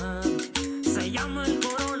enfermedad. Se llama el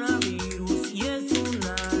coronavirus y es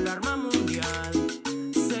una alarma mundial.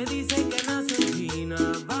 Se dice que nace en China,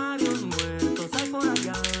 varios muertos hay por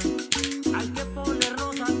allá. Hay que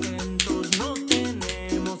ponernos atentos, nos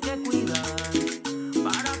tenemos que cuidar.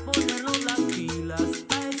 Para ponernos las pilas,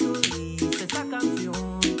 a eso dice esta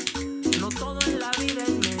canción. No todo en la vida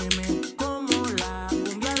es meme, como la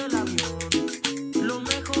cumbia del avión. Lo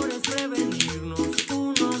mejor es prevenirnos,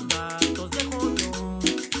 unos datos dejo yo.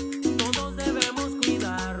 Todos debemos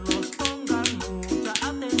cuidarnos, pongan mucha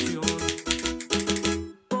atención.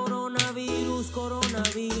 Coronavirus,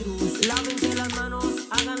 coronavirus, lávense las manos,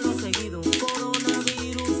 háganlo seguido.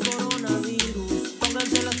 Coronavirus, coronavirus,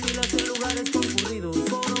 pónganse las pilas en lugares concurridos.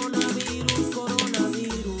 Coronavirus,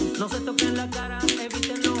 coronavirus, no se toquen la cara,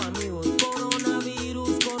 evítenlo amigos.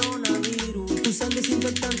 Coronavirus, coronavirus, usan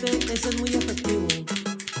desinfectante, ese es muy efectivo.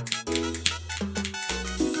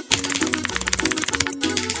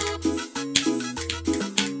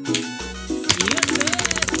 Y este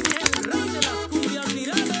es el rey de las cumbias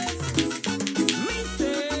virales,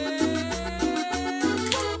 Mr.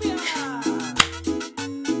 Cumbia.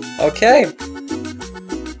 Okay.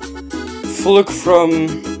 Fluke from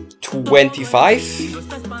 25? No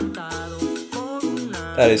está espantado por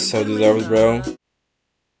una That is so deserved, bro.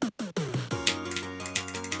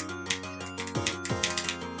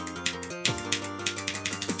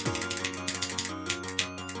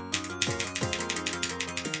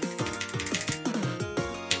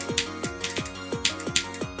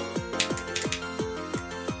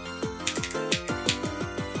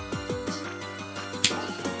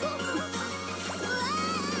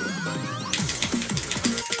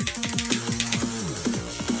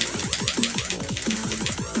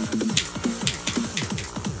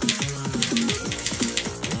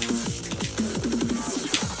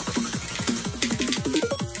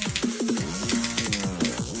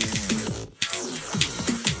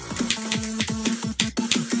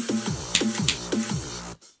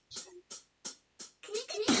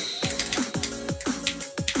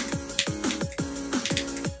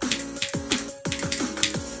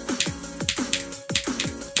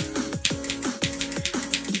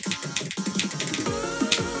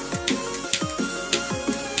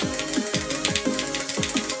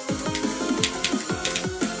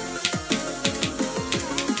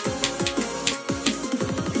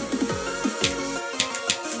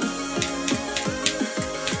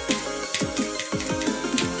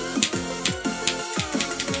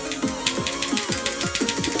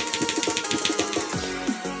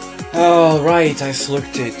 Oh, right, I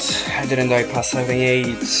flunked it. Didn't I pass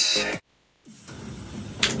 78?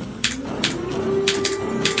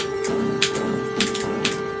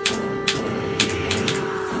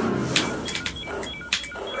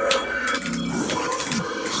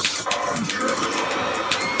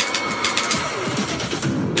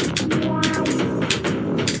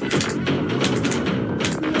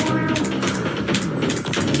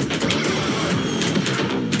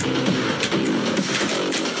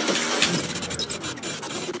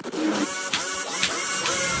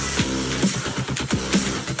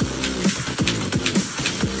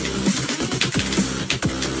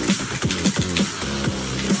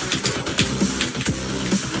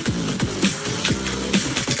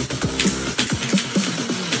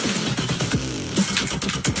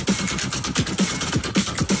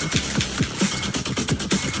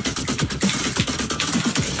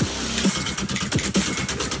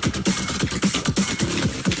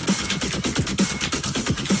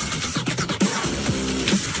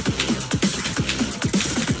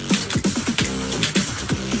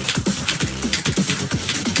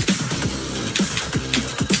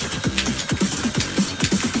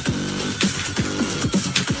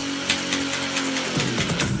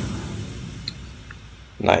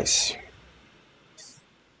 Nice.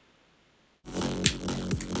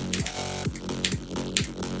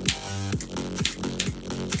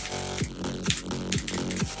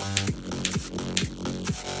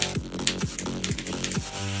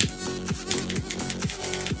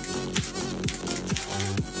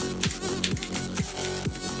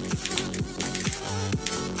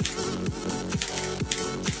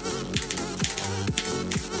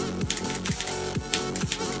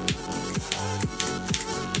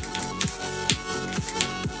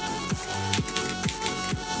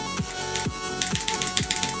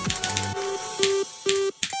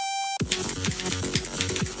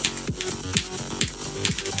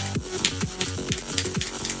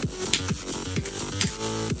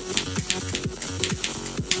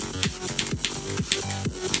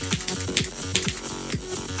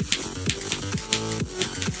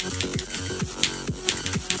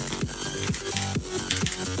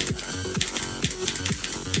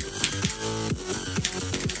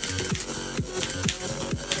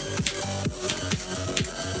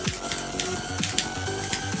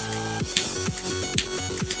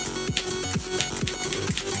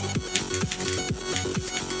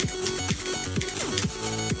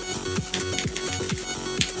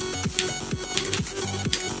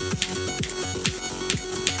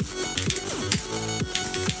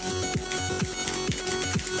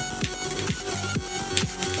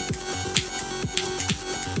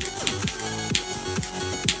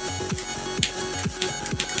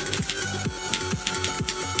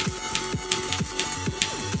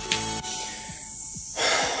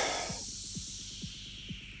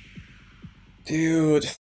 Dude.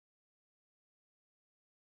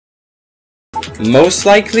 Most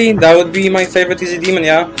likely, that would be my favorite easy demon,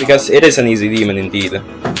 yeah? Because it is an easy demon indeed.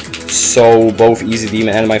 So, both easy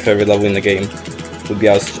demon and my favorite level in the game would be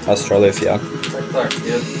Astrolith, yeah. Tak,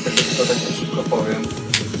 ja tylko tak szybko powiem.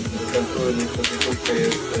 Ten turniej w koszykówce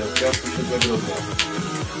jest 5-7 grudnia.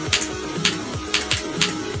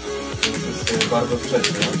 Więc jest bardzo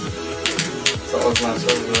wcześnie. Co oznacza,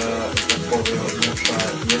 że tak powiem, muszę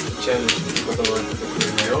nieco ciężej się przygotować do tego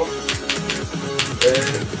turnieju.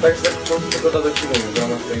 Tak jak po prostu go dodać mówię, w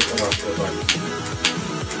ramach tej informacji, tak.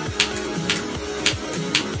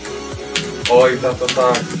 Oj, tato,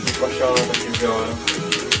 tak, pasiona takie wziąłem.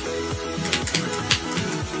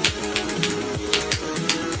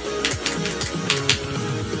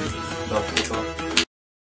 Dobrze, to.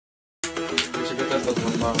 Do ciebie też to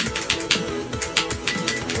mam.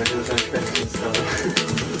 Będzie to śmiesznie stale.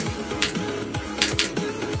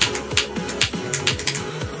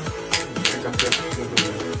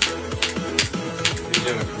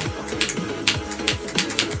 Idziemy.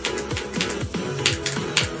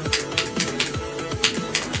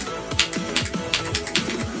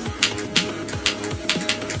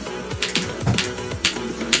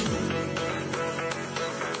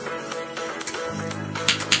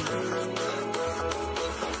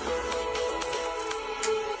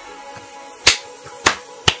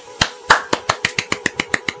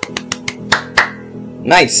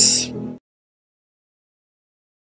 Nice!